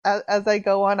 As I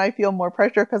go on, I feel more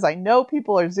pressure because I know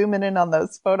people are zooming in on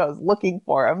those photos looking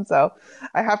for them. So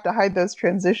I have to hide those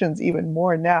transitions even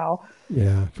more now.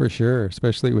 Yeah, for sure,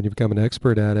 especially when you become an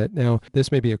expert at it. Now,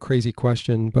 this may be a crazy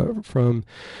question, but from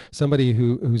somebody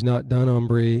who's not done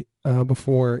ombre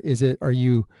before,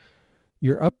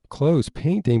 you're up close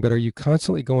painting, but are you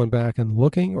constantly going back and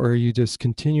looking, or are you just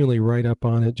continually right up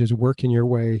on it, just working your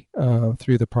way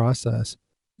through the process?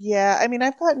 Yeah, I mean,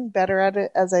 I've gotten better at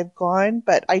it as I've gone,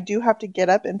 but I do have to get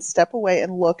up and step away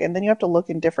and look. And then you have to look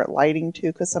in different lighting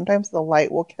too, because sometimes the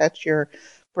light will catch your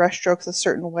brush strokes a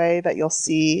certain way that you'll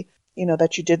see,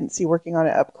 that you didn't see working on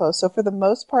it up close. So for the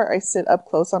most part, I sit up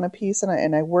close on a piece,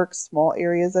 and I work small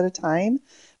areas at a time,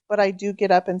 but I do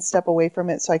get up and step away from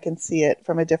it so I can see it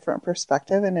from a different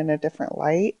perspective and in a different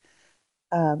light.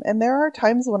 And there are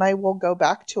times when I will go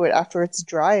back to it after it's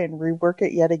dry and rework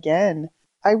it yet again.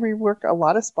 I rework a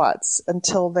lot of spots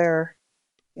until there's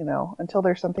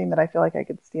something that I feel like I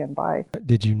could stand by.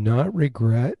 Did you not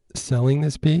regret selling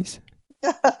this piece?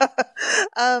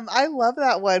 I love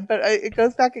that one, but it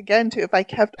goes back again to if I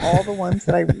kept all the ones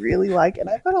that I really like, and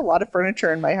I've got a lot of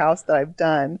furniture in my house that I've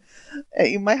done.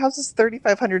 My house is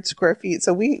 3,500 square feet,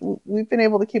 so we've been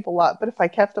able to keep a lot. But if I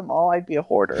kept them all, I'd be a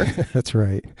hoarder. That's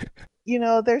right.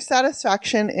 There's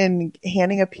satisfaction in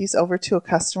handing a piece over to a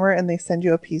customer, and they send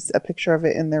you a picture of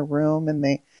it in their room, and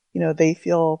they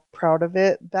feel proud of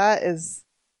it. That is,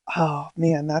 oh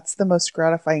man, that's the most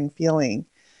gratifying feeling,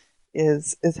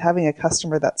 is having a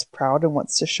customer that's proud and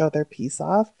wants to show their piece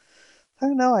off. I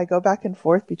don't know. I go back and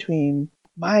forth between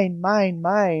mine,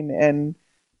 and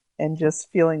just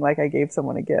feeling like I gave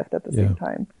someone a gift at the same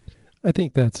time. I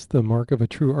think that's the mark of a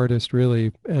true artist,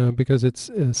 really, because it's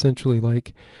essentially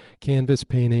like canvas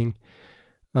painting.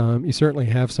 You certainly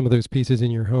have some of those pieces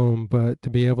in your home, but to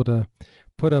be able to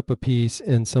put up a piece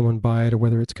and someone buy it, or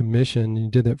whether it's commissioned, you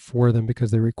did it for them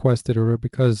because they requested or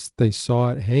because they saw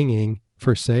it hanging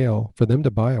for sale, for them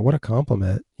to buy it. What a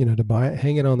compliment, to buy it,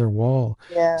 hang it on their wall.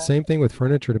 Yeah. Same thing with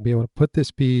furniture, to be able to put this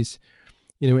piece,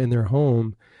 in their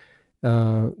home.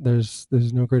 There's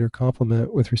no greater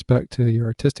compliment with respect to your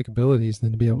artistic abilities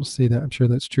than to be able to see that. I'm sure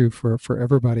that's true for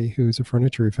everybody who's a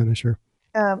furniture refinisher.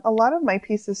 A lot of my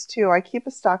pieces too, I keep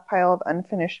a stockpile of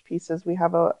unfinished pieces. We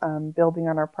have a building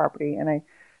on our property, and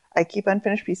I keep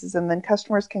unfinished pieces, and then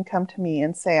customers can come to me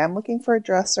and say, I'm looking for a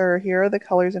dresser. Here are the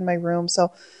colors in my room.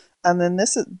 So, and then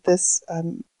this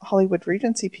Hollywood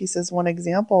Regency piece is one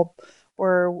example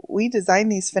where we design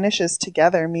these finishes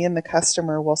together. Me and the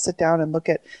customer will sit down and look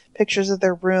at pictures of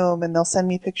their room, and they'll send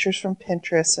me pictures from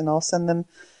Pinterest, and I'll send them,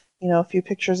 a few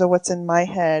pictures of what's in my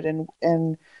head,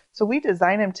 and so we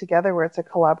design them together where it's a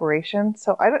collaboration.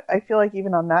 So I feel like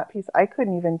even on that piece, I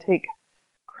couldn't even take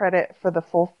credit for the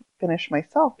full finish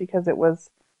myself because it was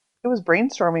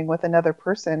brainstorming with another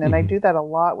person, and I do that a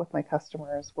lot with my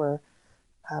customers where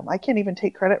I can't even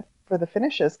take credit for the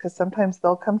finishes because sometimes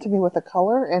they'll come to me with a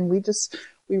color and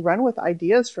we run with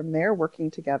ideas from there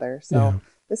working together. So Yeah.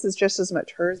 this is just as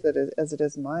much hers as it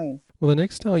is mine. Well, the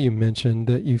next style you mentioned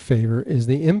that you favor is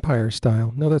the Empire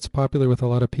style. Now, that's popular with a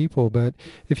lot of people, but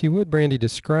if you would, Brandy,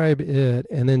 describe it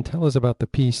and then tell us about the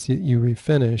piece that you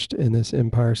refinished in this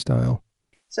Empire style.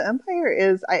 So Empire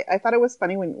is, I thought it was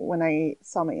funny when I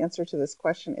saw my answer to this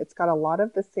question. It's got a lot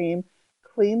of the same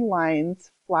clean lines,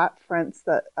 flat fronts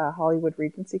that Hollywood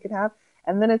Regency can have.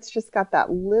 And then it's just got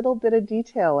that little bit of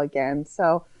detail again.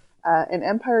 So an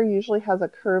Empire usually has a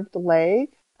curved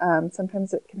leg.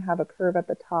 Sometimes it can have a curve at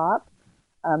the top,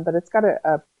 but it's got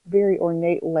a very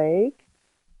ornate leg.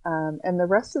 And the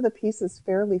rest of the piece is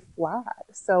fairly flat.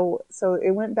 So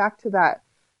it went back to that,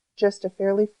 just a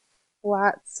fairly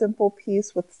flat, simple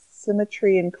piece with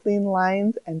symmetry and clean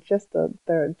lines and just the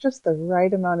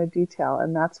right amount of detail.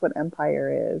 And that's what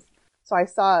Empire is. So I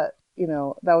saw,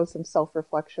 that was some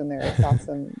self-reflection there. I saw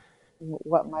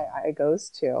what my eye goes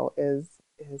to is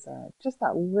just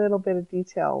that little bit of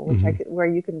detail, where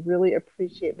you can really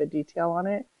appreciate the detail on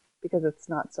it because it's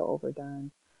not so overdone.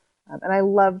 And I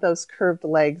love those curved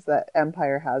legs that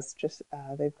Empire has. Just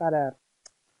they've got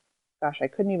gosh, I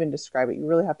couldn't even describe it. You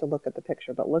really have to look at the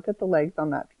picture, but look at the legs on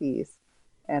that piece,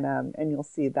 and you'll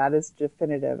see that is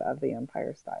definitive of the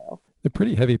Empire style. They're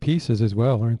pretty heavy pieces as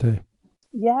well, aren't they?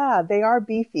 Yeah, they are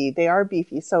beefy. They are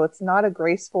beefy. So it's not a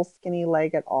graceful, skinny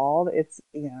leg at all. It's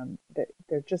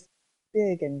they're just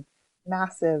big and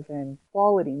massive and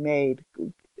quality made.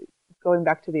 Going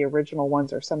back to the original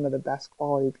ones are some of the best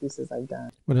quality pieces I've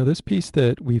done. Well, now this piece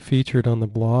that we featured on the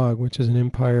blog, which is an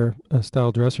Empire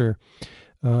style dresser,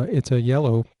 it's a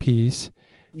yellow piece.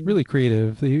 It's really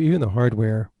creative. Even the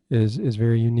hardware is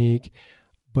very unique.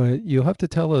 But you'll have to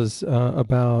tell us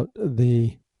about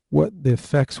what the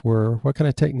effects were, what kind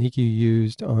of technique you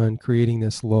used on creating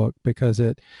this look, because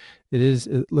it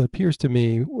appears to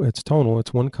me it's tonal,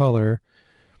 it's one color,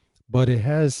 but it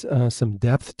has some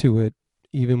depth to it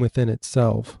even within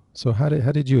itself. So how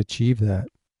did you achieve that?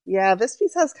 Yeah, this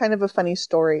piece has kind of a funny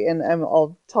story, and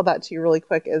I'll tell that to you really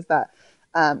quick. Is that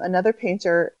another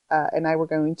painter and I were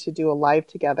going to do a live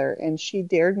together, and she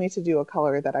dared me to do a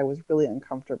color that I was really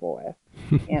uncomfortable with.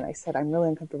 And I said, I'm really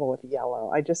uncomfortable with yellow.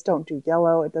 I just don't do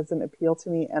yellow. It doesn't appeal to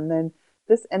me. And then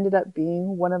this ended up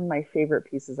being one of my favorite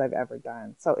pieces I've ever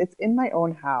done. So it's in my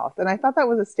own house. And I thought that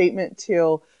was a statement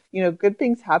to, good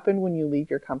things happen when you leave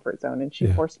your comfort zone. And she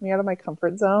forced me out of my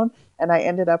comfort zone. And I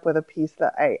ended up with a piece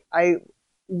that I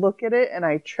look at it and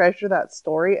I treasure that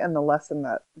story and the lesson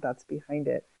that's behind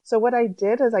it. So what I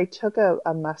did is I took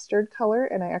a mustard color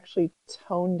and I actually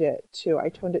toned it to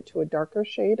a darker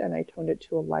shade and I toned it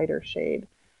to a lighter shade.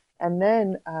 And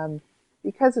then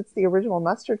because it's the original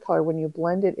mustard color, when you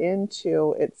blend it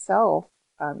into itself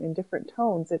in different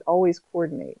tones, it always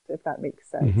coordinates, if that makes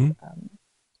sense.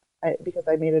 Because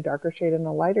I made a darker shade and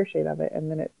a lighter shade of it,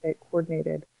 and then it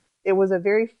coordinated. It was a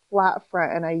very flat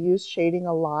front, and I used shading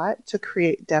a lot to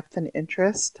create depth and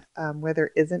interest where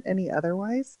there isn't any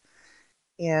otherwise.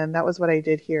 And that was what I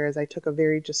did here, is I took a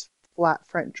very just flat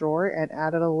front drawer and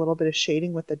added a little bit of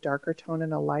shading with a darker tone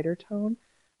and a lighter tone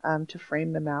to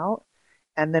frame them out.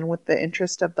 And then with the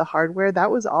interest of the hardware, that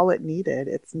was all it needed.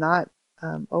 It's not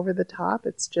over the top.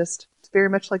 It's very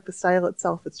much like the style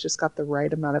itself. It's just got the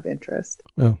right amount of interest.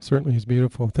 Well, certainly is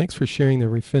beautiful. Thanks for sharing the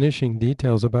refinishing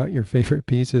details about your favorite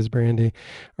pieces, Brandy.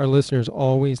 Our listeners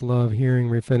always love hearing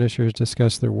refinishers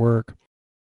discuss their work.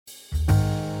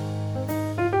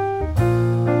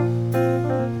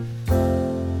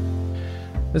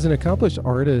 As an accomplished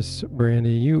artist,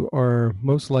 Brandy, you are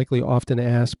most likely often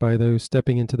asked by those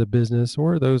stepping into the business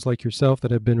or those like yourself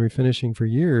that have been refinishing for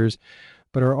years,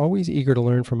 but are always eager to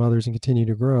learn from others and continue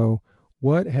to grow.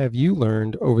 What have you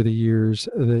learned over the years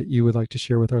that you would like to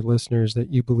share with our listeners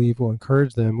that you believe will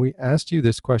encourage them? We asked you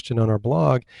this question on our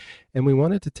blog, and we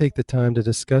wanted to take the time to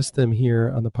discuss them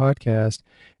here on the podcast.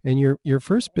 And your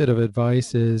first bit of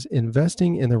advice is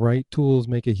investing in the right tools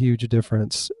make a huge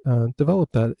difference.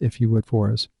 Develop that, if you would,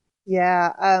 for us.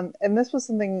 Yeah, and this was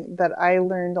something that I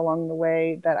learned along the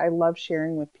way that I love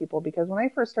sharing with people because when I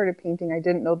first started painting, I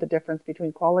didn't know the difference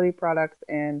between quality products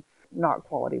and not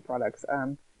quality products.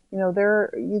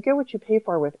 There you get what you pay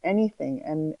for with anything,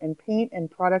 and paint and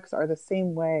products are the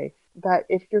same way. That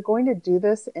if you're going to do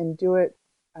this and do it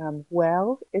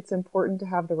well, it's important to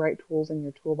have the right tools in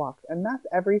your toolbox, and that's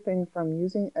everything from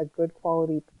using a good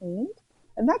quality paint,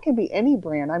 and that can be any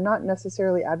brand. I'm not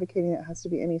necessarily advocating it has to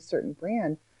be any certain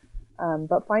brand,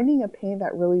 but finding a paint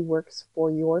that really works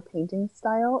for your painting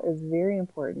style is very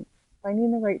important.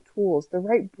 Finding the right tools, the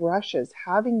right brushes,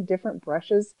 having different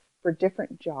brushes for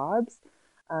different jobs,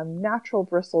 natural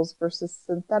bristles versus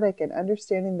synthetic, and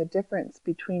understanding the difference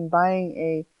between buying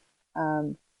a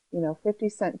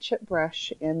 50-cent chip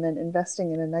brush and then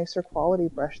investing in a nicer quality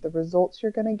brush. The results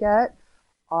you're going to get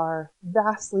are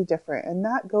vastly different. And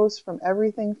that goes from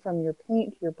everything from your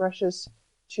paint, your brushes,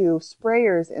 to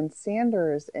sprayers and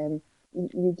sanders, and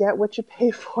you get what you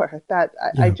pay for. That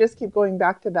I Yeah. just keep going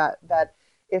back to that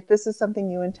if this is something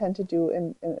you intend to do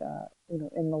in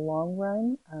the long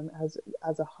run,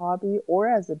 as a hobby or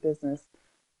as a business,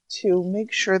 to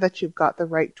make sure that you've got the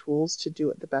right tools to do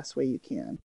it the best way you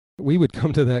can. We would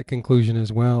come to that conclusion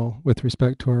as well with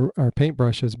respect to our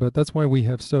paintbrushes, but that's why we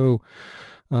have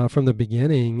from the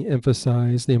beginning,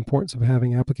 emphasized the importance of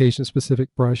having application specific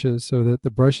brushes so that the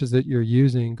brushes that you're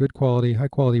using, good quality, high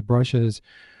quality brushes,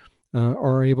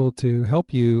 are able to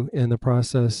help you in the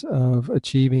process of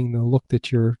achieving the look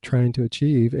that you're trying to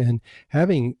achieve. And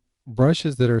having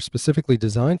brushes that are specifically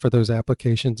designed for those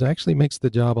applications actually makes the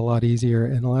job a lot easier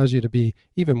and allows you to be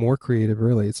even more creative.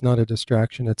 Really, it's not a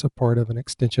distraction, it's a part of an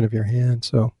extension of your hand.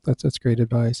 So that's great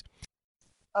advice.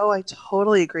 Oh, I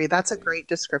totally agree. That's a great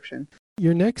description.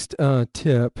 Your next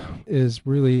tip is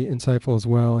really insightful as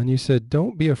well. And you said,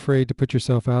 don't be afraid to put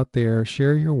yourself out there,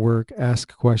 share your work,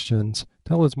 ask questions.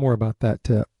 Tell us more about that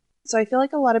tip. So I feel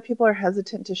like a lot of people are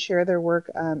hesitant to share their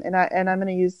work, and I'm going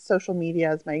to use social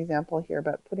media as my example here,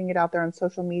 but putting it out there on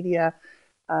social media,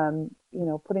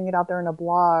 putting it out there in a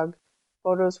blog,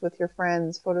 photos with your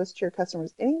friends, photos to your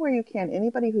customers, anywhere you can,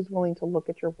 anybody who's willing to look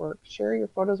at your work, share your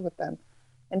photos with them.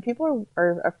 And people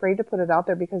are afraid to put it out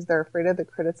there because they're afraid of the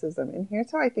criticism. And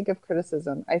here's how I think of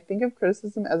criticism. I think of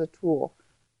criticism as a tool.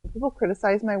 When people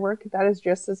criticize my work, that is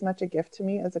just as much a gift to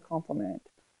me as a compliment.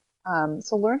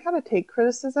 So learn how to take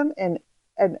criticism, and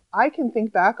I can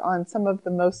think back on some of the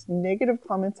most negative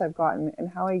comments I've gotten and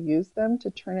how I use them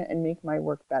to turn it and make my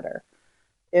work better.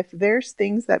 If there's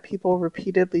things that people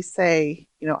repeatedly say,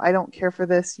 I don't care for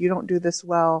this, you don't do this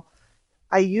well,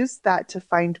 I use that to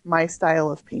find my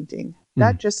style of painting. Mm.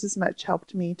 That just as much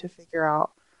helped me to figure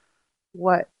out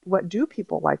what do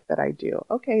people like that I do.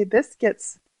 Okay, this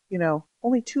gets,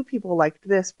 only two people liked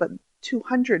this, but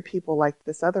 200 people liked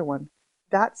this other one.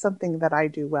 That's something that I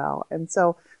do well. And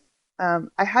so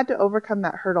I had to overcome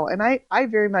that hurdle. And I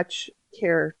very much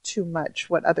care too much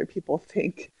what other people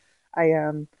think.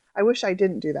 I wish I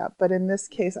didn't do that, but in this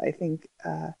case, I think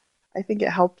it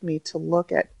helped me to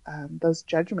look at those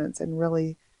judgments and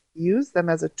really use them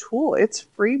as a tool. It's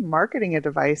free marketing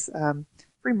advice,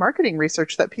 free marketing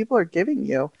research that people are giving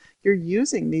you. You're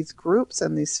using these groups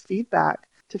and these feedback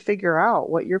to figure out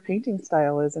what your painting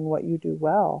style is and what you do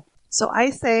well. So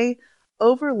I say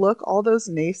overlook all those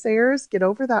naysayers, get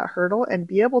over that hurdle, and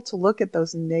be able to look at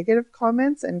those negative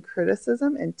comments and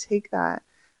criticism and take that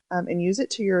and use it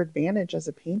to your advantage as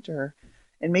a painter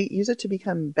and use it to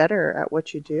become better at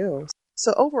what you do.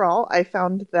 So overall, I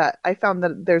found that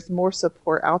there's more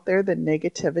support out there than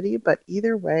negativity, but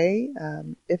either way,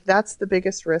 if that's the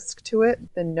biggest risk to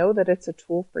it, then know that it's a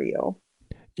tool for you.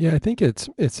 Yeah, I think it's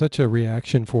such a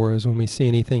reaction for us when we see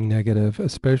anything negative,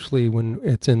 especially when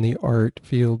it's in the art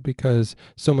field, because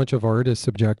so much of art is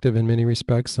subjective in many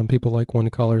respects. Some people like one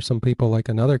color, some people like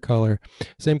another color.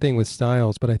 Same thing with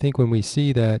styles. But I think when we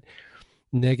see that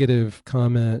negative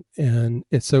comment, and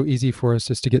it's so easy for us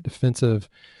just to get defensive,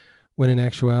 when in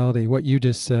actuality, what you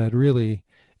just said really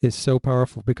is so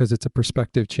powerful because it's a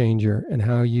perspective changer and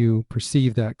how you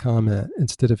perceive that comment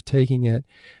instead of taking it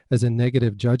as a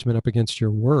negative judgment up against your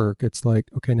work. It's like,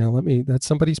 okay, now that's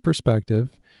somebody's perspective.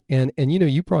 And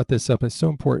you brought this up. It's so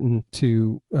important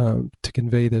to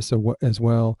convey this as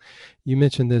well. You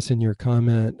mentioned this in your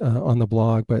comment on the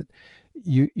blog, but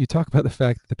you talk about the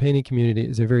fact that the painting community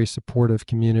is a very supportive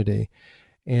community,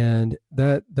 and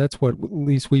that's what, at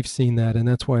least we've seen that, and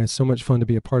that's why it's so much fun to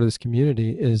be a part of this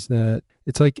community, is that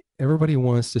it's like everybody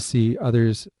wants to see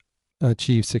others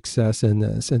achieve success in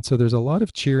this. And so there's a lot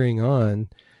of cheering on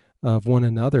of one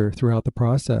another throughout the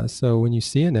process. So when you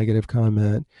see a negative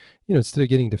comment, instead of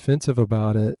getting defensive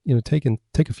about it, take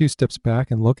a few steps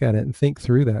back and look at it and think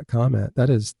through that comment. That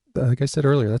is, like I said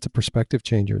earlier, that's a perspective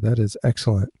changer. That is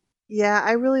excellent. Yeah,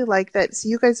 I really like that. So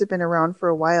you guys have been around for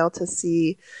a while to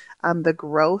see the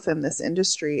growth in this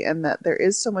industry, and that there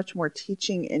is so much more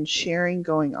teaching and sharing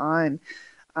going on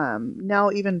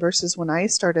now, even versus when I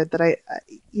started. That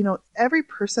every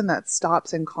person that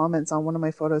stops and comments on one of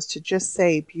my photos to just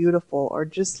say beautiful or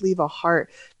just leave a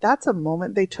heart, that's a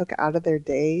moment they took out of their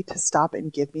day to stop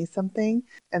and give me something.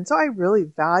 And so I really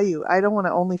value, I don't want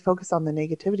to only focus on the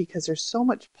negativity, because there's so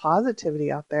much positivity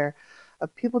out there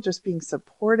of people just being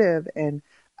supportive and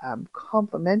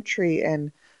complimentary,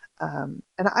 and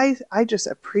I just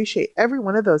appreciate every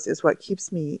one of those. Is what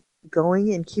keeps me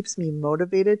going and keeps me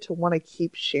motivated to want to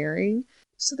keep sharing.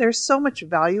 So there's so much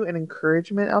value and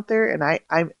encouragement out there, and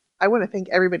I want to thank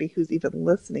everybody who's even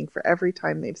listening for every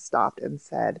time they've stopped and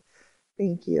said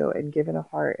thank you and given a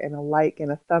heart and a like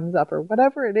and a thumbs up or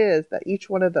whatever it is. That each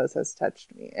one of those has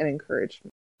touched me and encouraged me.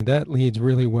 That leads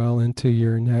really well into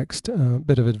your next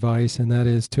bit of advice, and that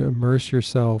is to immerse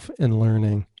yourself in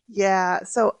learning. Yeah.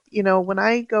 So, when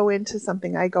I go into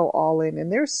something, I go all in,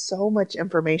 and there's so much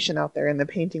information out there in the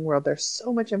painting world. There's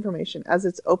so much information as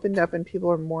it's opened up and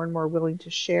people are more and more willing to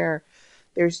share.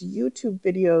 There's YouTube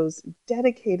videos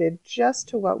dedicated just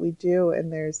to what we do,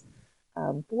 and there's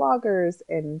bloggers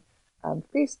and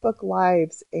Facebook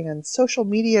Lives and social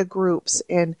media groups,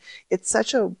 and it's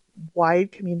such a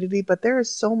wide community, but there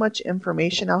is so much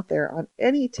information out there on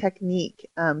any technique,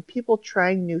 people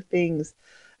trying new things.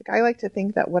 Like, I like to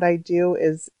think that what I do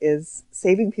is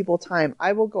saving people time.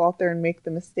 I will go out there and make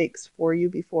the mistakes for you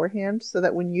beforehand, so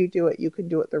that when you do it, you can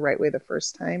do it the right way the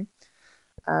first time.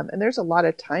 And there's a lot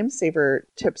of time saver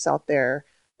tips out there,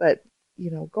 but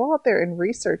go out there and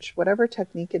research whatever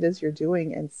technique it is you're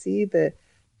doing and see the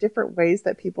different ways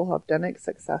that people have done it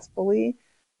successfully.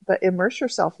 But immerse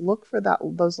yourself, look for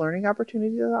those learning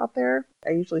opportunities out there.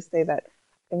 I usually say that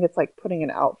I think it's like putting an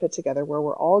outfit together where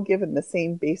we're all given the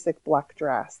same basic black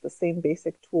dress, the same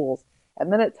basic tools,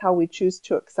 and then it's how we choose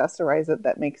to accessorize it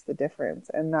that makes the difference.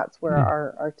 And that's where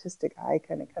our artistic eye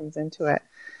kind of comes into it.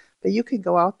 But you can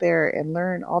go out there and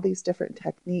learn all these different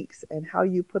techniques, and how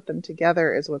you put them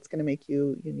together is what's going to make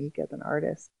you unique as an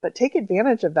artist. But take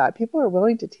advantage of that. People are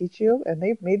willing to teach you, and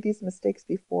they've made these mistakes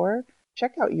before.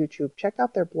 Check out YouTube, check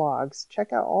out their blogs,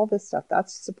 check out all this stuff.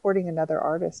 That's supporting another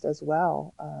artist as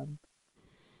well,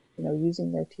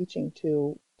 using their teaching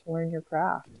to learn your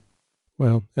craft.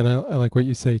 Well, and I like what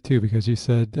you say too, because you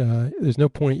said there's no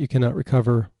point you cannot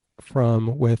recover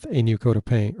from with a new coat of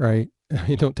paint, right?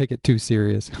 You don't take it too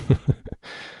serious.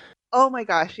 Oh my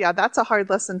gosh, yeah, that's a hard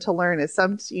lesson to learn. Is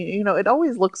it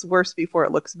always looks worse before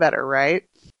it looks better, right?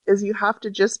 Is you have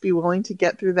to just be willing to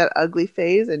get through that ugly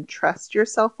phase and trust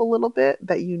yourself a little bit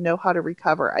that you know how to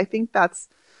recover. I think that's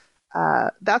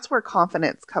where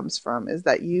confidence comes from, is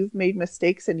that you've made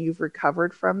mistakes and you've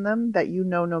recovered from them, that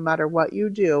no matter what you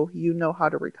do, you know how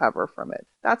to recover from it.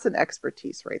 That's an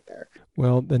expertise right there.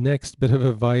 Well, the next bit of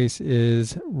advice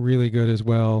is really good as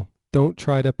well. Don't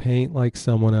try to paint like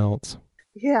someone else.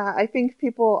 Yeah, I think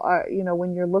people are,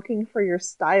 when you're looking for your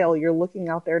style, you're looking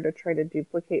out there to try to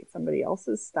duplicate somebody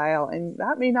else's style, and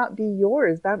that may not be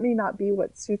yours. That may not be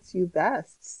what suits you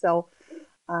best. So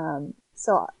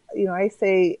I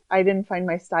say, I didn't find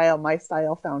my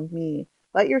style found me.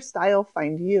 Let your style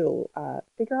find you.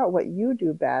 Figure out what you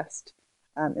do best,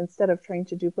 instead of trying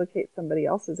to duplicate somebody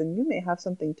else's. And you may have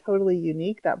something totally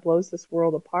unique that blows this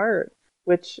world apart,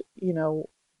 which,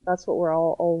 that's what we're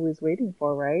all always waiting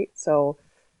for, right? So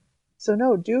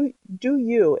no, do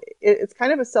you. It's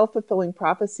kind of a self-fulfilling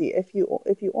prophecy. If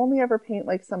you only ever paint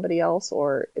like somebody else,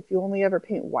 or if you only ever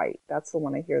paint white, that's the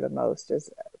one I hear the most,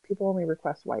 is people only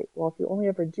request white. Well, if you only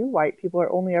ever do white, people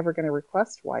are only ever going to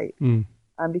request white,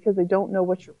 because they don't know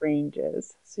what your range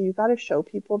is. So you've got to show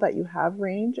people that you have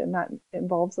range, and that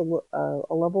involves a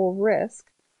level of risk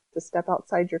to step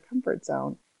outside your comfort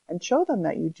zone. And show them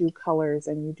that you do colors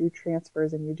and you do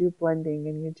transfers and you do blending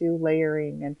and you do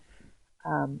layering.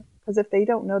 And because if they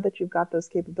don't know that you've got those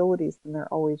capabilities, then they're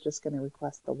always just going to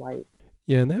request the white.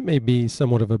 Yeah, and that may be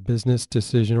somewhat of a business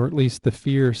decision, or at least the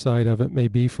fear side of it may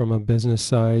be from a business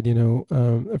side,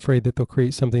 afraid that they'll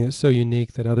create something that's so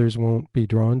unique that others won't be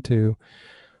drawn to.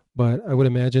 But I would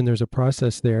imagine there's a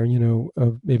process there,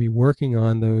 of maybe working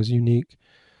on those unique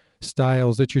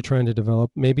styles that you're trying to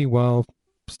develop, maybe while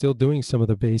still doing some of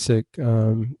the basic,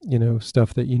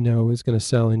 stuff that is going to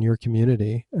sell in your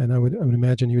community. And I would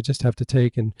imagine you would just have to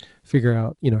take and figure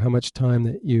out, how much time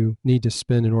that you need to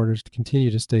spend in order to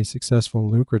continue to stay successful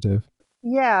and lucrative.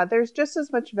 Yeah, there's just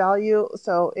as much value.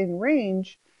 So in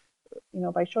range,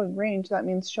 by showing range, that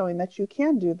means showing that you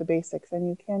can do the basics and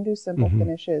you can do simple Hmm.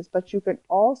 finishes, but you can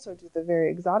also do the very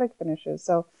exotic finishes.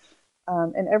 So,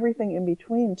 and everything in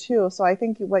between too. So I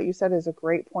think what you said is a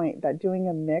great point that doing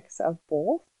a mix of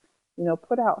both,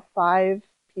 put out 5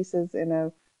 pieces in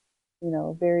a,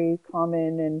 very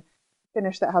common and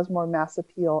finish that has more mass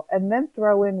appeal, and then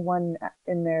throw in one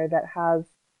in there that has,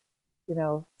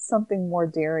 something more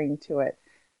daring to it,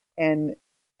 and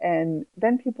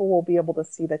then people will be able to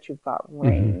see that you've got Hmm.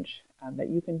 range, that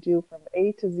you can do from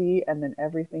A to Z and then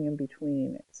everything in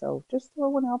between. So just throw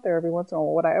one out there every once in a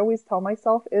while. What I always tell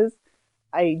myself is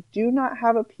I do not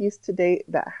have a piece to date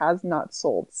that has not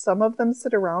sold. Some of them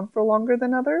sit around for longer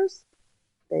than others.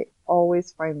 They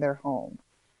always find their home.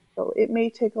 So it may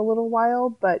take a little while,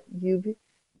 but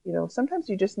sometimes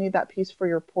you just need that piece for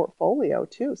your portfolio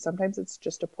too. Sometimes it's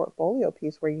just a portfolio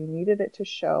piece where you needed it to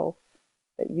show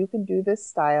that you can do this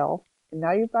style. And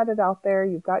now you've got it out there,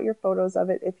 you've got your photos of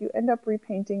it. If you end up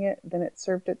repainting it, then it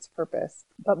served its purpose.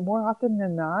 But more often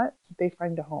than not, they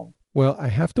find a home. Well, I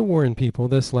have to warn people,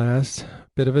 this last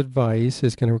bit of advice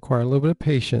is going to require a little bit of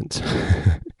patience.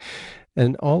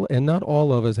 And not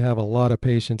all of us have a lot of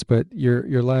patience, but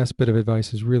your last bit of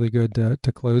advice is really good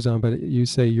to close on. But you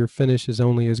say your finish is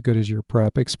only as good as your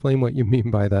prep. Explain what you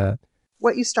mean by that.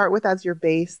 What you start with as your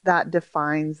base, that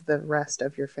defines the rest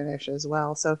of your finish as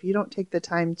well. So if you don't take the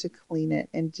time to clean it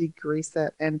and degrease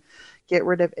it and get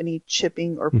rid of any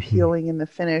chipping or Hmm. peeling in the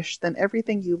finish, then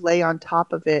everything you lay on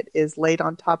top of it is laid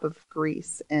on top of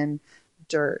grease and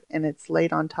dirt, and it's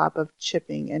laid on top of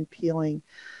chipping and peeling.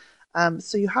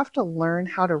 So you have to learn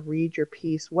how to read your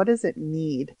piece. What does it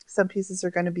need? Some pieces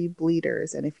are going to be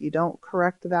bleeders, and if you don't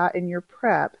correct that in your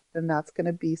prep, then that's going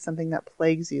to be something that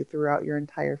plagues you throughout your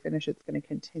entire finish. It's going to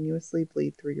continuously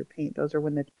bleed through your paint. Those are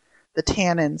when the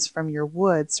tannins from your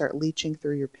wood start leaching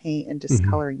through your paint and Hmm.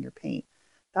 discoloring your paint.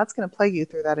 That's going to plague you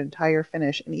through that entire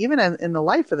finish. And even in the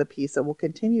life of the piece, it will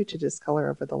continue to discolor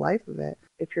over the life of it.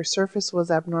 If your surface was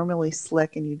abnormally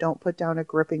slick and you don't put down a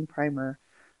gripping primer,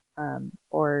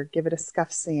 or give it a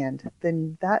scuff sand,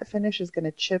 then that finish is going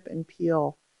to chip and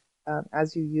peel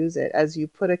as you use it. As you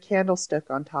put a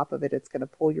candlestick on top of it, it's going to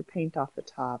pull your paint off the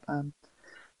top.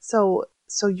 So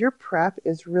your prep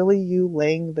is really you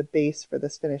laying the base for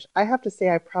this finish. I have to say,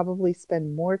 I probably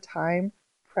spend more time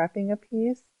prepping a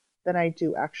piece than I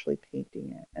do actually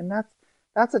painting it, and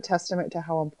that's a testament to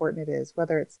how important it is.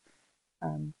 Whether it's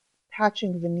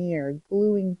patching veneer,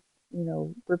 gluing,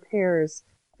 repairs,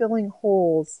 filling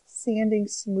holes, sanding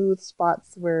smooth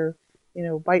spots where,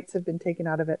 bites have been taken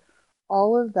out of it.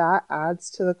 All of that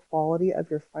adds to the quality of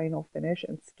your final finish,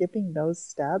 and skipping those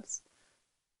steps,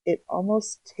 it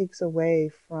almost takes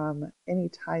away from any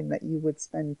time that you would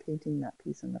spend painting that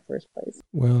piece in the first place.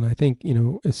 Well, and I think,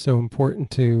 it's so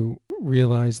important to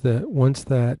realize that once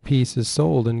that piece is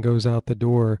sold and goes out the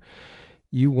door,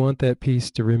 you want that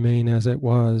piece to remain as it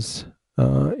was.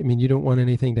 I mean, you don't want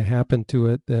anything to happen to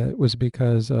it that was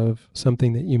because of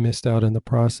something that you missed out in the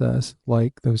process,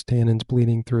 like those tannins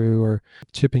bleeding through or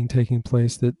chipping taking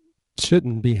place that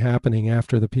shouldn't be happening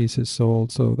after the piece is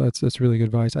sold. So that's really good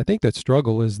advice. I think that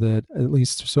struggle is that at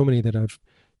least so many that I've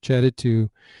chatted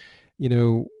to,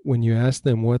 when you ask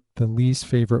them what the least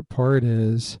favorite part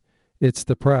is, it's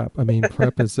the prep. I mean,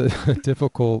 prep is a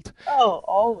difficult. Oh,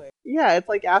 always. Yeah, it's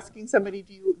like asking somebody,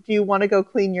 do you want to go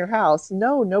clean your house?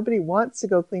 No, nobody wants to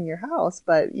go clean your house,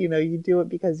 but you do it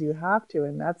because you have to,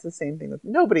 and that's the same thing with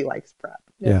nobody likes prep.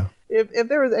 Yeah. Yeah. If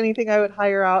there was anything I would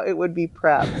hire out, it would be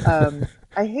prep.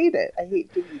 I hate it. I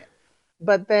hate doing it.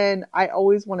 But then I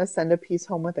always want to send a piece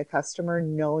home with a customer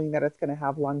knowing that it's going to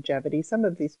have longevity. Some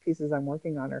of these pieces I'm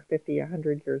working on are 50,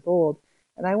 100 years old,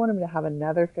 and I want them to have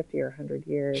another 50 or 100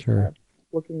 years Sure. of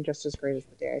looking just as great as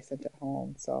the day I sent it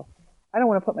home. So I don't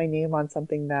want to put my name on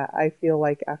something that I feel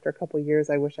like after a couple of years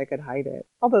I wish I could hide it.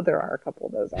 Although there are a couple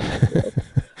of those out there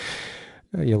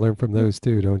too. You learn from those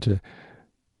too, don't you?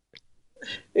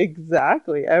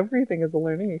 Exactly. Everything is a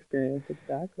learning experience.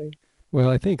 Exactly. Well,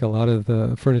 I think a lot of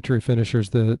the furniture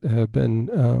finishers that have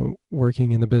been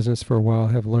working in the business for a while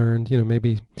have learned,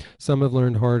 maybe some have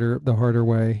learned the harder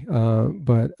way,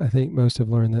 but I think most have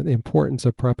learned that the importance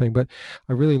of prepping. But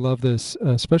I really love this,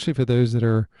 especially for those that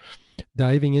are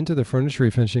diving into the furniture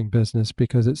finishing business,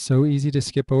 because it's so easy to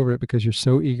skip over it because you're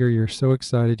so eager, you're so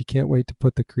excited, you can't wait to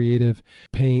put the creative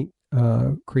paint,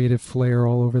 creative flair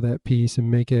all over that piece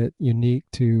and make it unique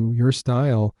to your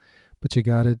style. But you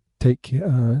got to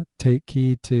take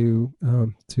heed to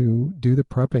do the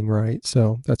prepping right.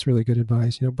 So that's really good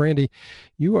advice. Brandy,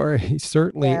 you are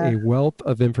certainly Yeah. a wealth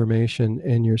of information,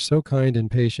 and you're so kind and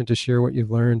patient to share what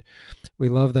you've learned. We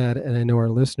love that, and I know our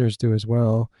listeners do as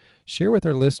well. Share with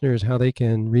our listeners how they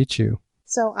can reach you.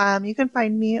 So you can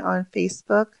find me on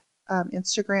Facebook,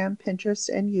 Instagram, Pinterest,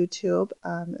 and YouTube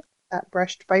at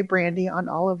Brushed by Brandy on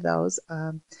all of those.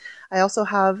 I also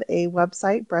have a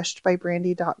website,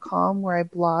 brushedbybrandy.com, where I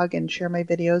blog and share my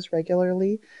videos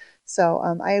regularly. So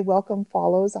I welcome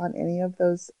follows on any of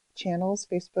those channels,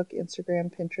 Facebook,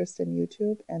 Instagram, Pinterest, and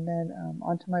YouTube, and then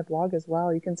onto my blog as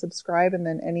well. You can subscribe, and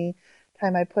then any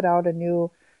time I put out a new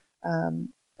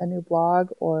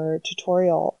blog or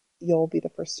tutorial, you'll be the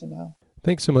first to know.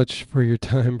 Thanks so much for your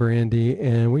time, Brandy,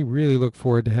 and we really look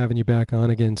forward to having you back on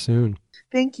again soon.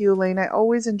 Thank you, Elaine. I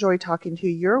always enjoy talking to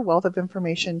you. You're a wealth of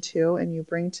information too, and you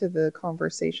bring to the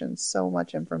conversation so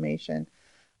much information.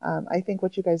 I think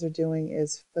what you guys are doing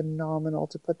is phenomenal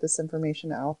to put this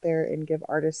information out there and give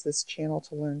artists this channel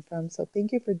to learn from. So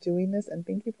thank you for doing this, and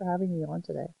thank you for having me on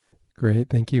today. Great.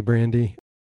 Thank you, Brandy.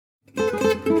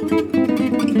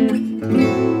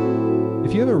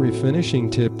 If you have a refinishing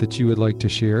tip that you would like to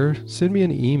share, send me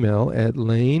an email at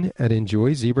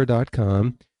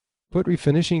lane@enjoyzebra.com. Put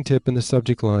refinishing tip in the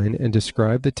subject line and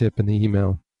describe the tip in the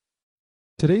email.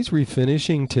 Today's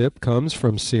refinishing tip comes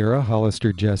from Sara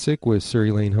Hollister-Jessick with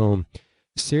Surrey Lane Home.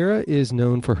 Sara is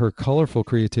known for her colorful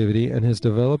creativity and has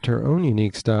developed her own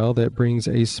unique style that brings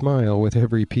a smile with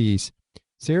every piece.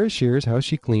 Sara shares how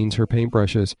she cleans her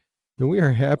paintbrushes, and we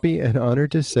are happy and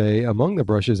honored to say among the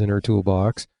brushes in her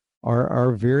toolbox are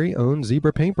our very own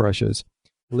zebra paintbrushes.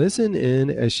 Listen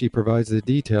in as she provides the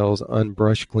details on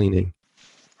brush cleaning.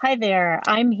 Hi there.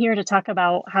 I'm here to talk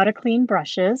about how to clean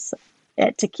brushes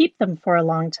to keep them for a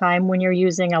long time when you're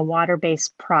using a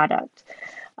water-based product.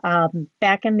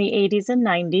 Back in the 80s and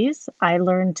 90s, I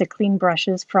learned to clean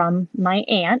brushes from my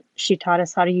aunt. She taught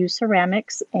us how to use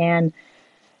ceramics, and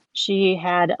she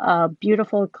had a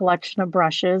beautiful collection of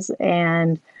brushes.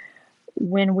 And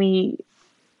when we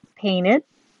painted,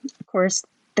 of course,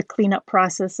 the cleanup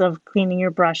process of cleaning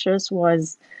your brushes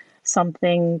was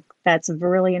something that's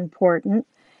really important.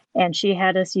 And she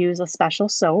had us use a special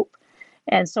soap.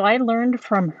 And so I learned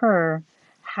from her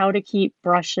how to keep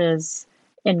brushes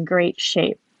in great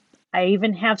shape. I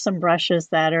even have some brushes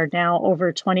that are now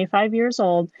over 25 years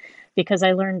old because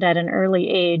I learned at an early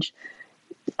age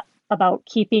about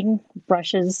keeping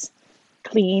brushes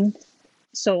clean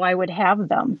so I would have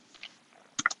them.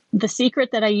 The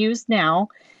secret that I use now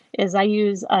is I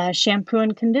use a shampoo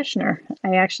and conditioner.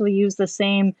 I actually use the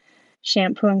same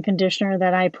shampoo and conditioner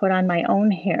that I put on my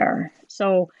own hair.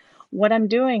 So what I'm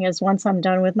doing is once I'm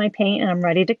done with my paint and I'm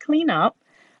ready to clean up,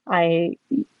 I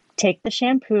take the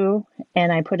shampoo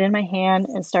and I put it in my hand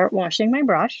and start washing my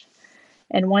brush.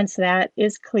 And once that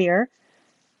is clear,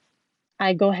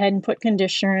 I go ahead and put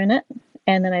conditioner in it,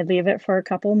 and then I leave it for a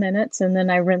couple minutes, and then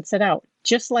I rinse it out,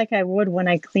 just like I would when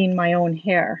I clean my own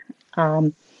hair.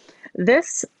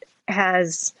 This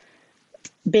has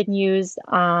been used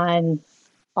on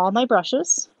all my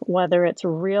brushes, whether it's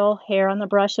real hair on the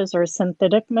brushes or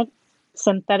synthetic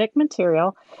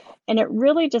material, and it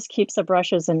really just keeps the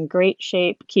brushes in great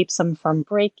shape, keeps them from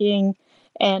breaking,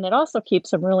 and it also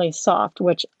keeps them really soft,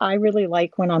 which I really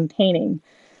like when I'm painting.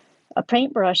 A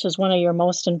paintbrush is one of your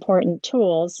most important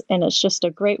tools, and it's just a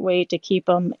great way to keep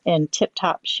them in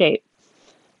tip-top shape.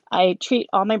 I treat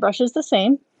all my brushes the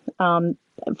same,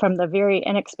 from the very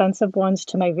inexpensive ones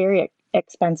to my very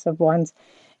expensive ones.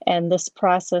 And this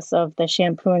process of the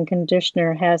shampoo and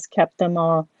conditioner has kept them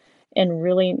all in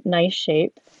really nice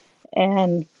shape.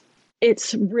 And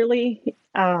it's really,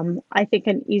 I think,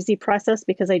 an easy process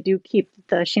because I do keep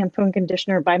the shampoo and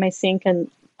conditioner by my sink and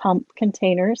pump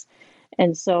containers.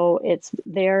 And so it's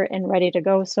there and ready to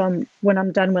go. So when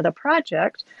I'm done with a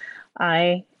project,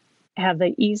 I have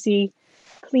the easy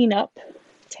cleanup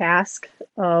task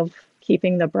of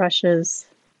keeping the brushes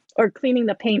or cleaning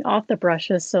the paint off the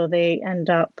brushes so they end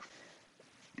up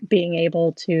being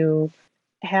able to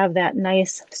have that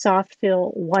nice soft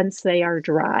feel once they are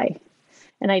dry.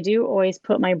 And I do always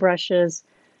put my brushes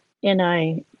in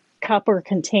a cup or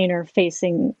container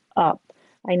facing up.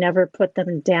 I never put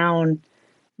them down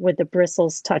with the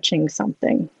bristles touching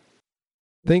something.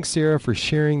 Thanks, Sara, for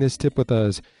sharing this tip with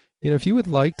us. If you would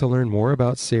like to learn more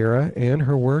about Sara and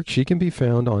her work, she can be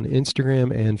found on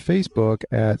Instagram and Facebook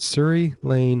at Surrey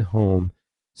Lane Home.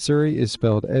 Surrey is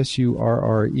spelled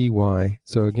S-U-R-R-E-Y.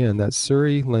 So again, that's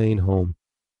Surrey Lane Home.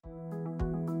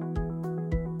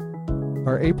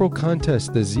 Our April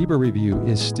contest, the Zebra Review,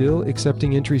 is still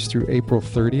accepting entries through April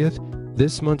 30th.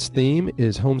 This month's theme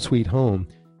is Home Sweet Home.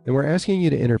 And we're asking you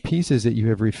to enter pieces that you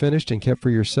have refinished and kept for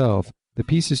yourself. The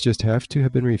pieces just have to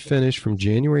have been refinished from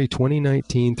January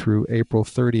 2019 through April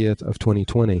 30th of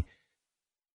 2020.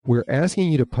 We're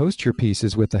asking you to post your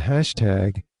pieces with the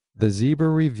hashtag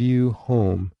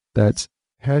 #TheZebraReviewHome. That's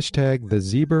hashtag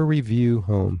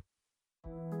 #TheZebraReviewHome.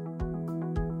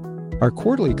 Our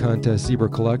quarterly contest, Zebra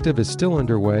Collective, is still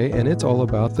underway, and it's all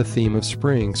about the theme of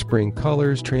spring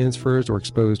colors, transfers, or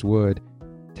exposed wood.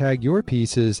 Tag your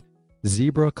pieces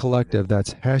Zebra Collective,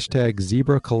 that's hashtag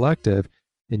Zebra Collective,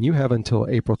 and you have until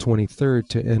April 23rd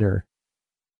to enter.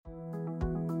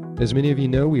 As many of you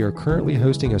know, we are currently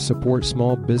hosting a Support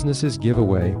Small Businesses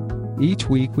giveaway. Each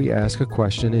week we ask a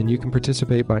question, and you can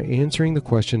participate by answering the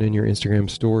question in your Instagram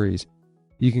stories.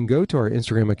 You can go to our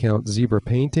Instagram account Zebra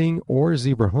Painting or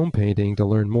Zebra Home Painting to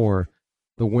learn more.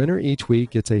 The winner each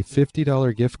week gets a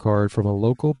 $50 gift card from a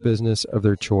local business of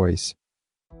their choice.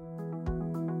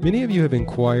 Many of you have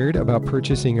inquired about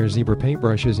purchasing our Zebra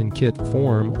paintbrushes in kit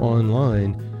form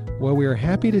online. Well, we are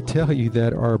happy to tell you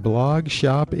that our blog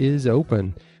shop is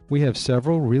open. We have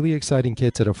several really exciting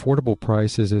kits at affordable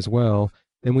prices as well,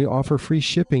 and we offer free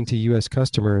shipping to U.S.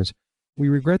 customers. We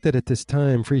regret that at this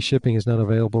time, free shipping is not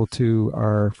available to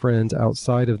our friends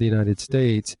outside of the United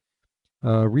States.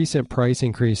 Recent price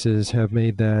increases have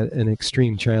made that an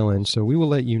extreme challenge, so we will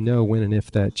let you know when and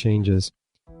if that changes.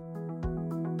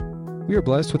 We are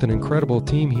blessed with an incredible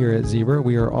team here at Zebra.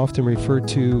 We are often referred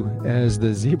to as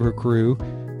the Zebra Crew.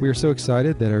 We are so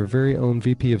excited that our very own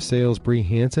VP of Sales, Bree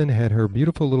Hansen, had her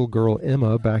beautiful little girl,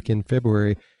 Emma, back in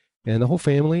February, and the whole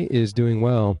family is doing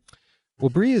well. Well,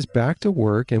 Bree is back to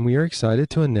work, and we are excited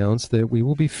to announce that we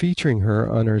will be featuring her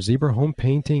on our Zebra Home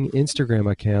Painting Instagram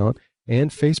account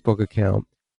and Facebook account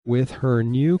with her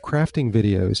new crafting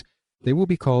videos. They will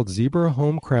be called Zebra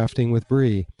Home Crafting with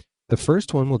Bree. The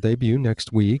first one will debut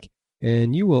next week,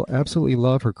 and you will absolutely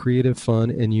love her creative,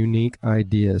 fun, and unique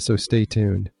ideas, so stay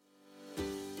tuned.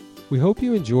 We hope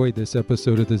you enjoyed this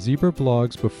episode of the Zebra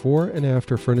Blogs Before and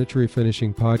After Furniture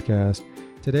Refinishing podcast.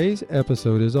 Today's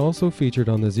episode is also featured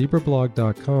on the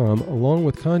zebrablog.com along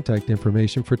with contact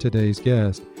information for today's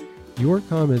guest. Your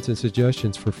comments and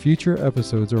suggestions for future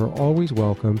episodes are always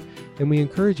welcome, and we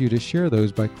encourage you to share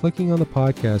those by clicking on the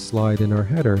podcast slide in our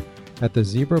header at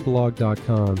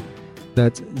thezebrablog.com.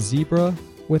 That's zebra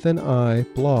with an I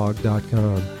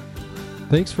blog.com.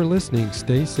 Thanks for listening.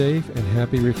 Stay safe and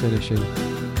happy refinishing.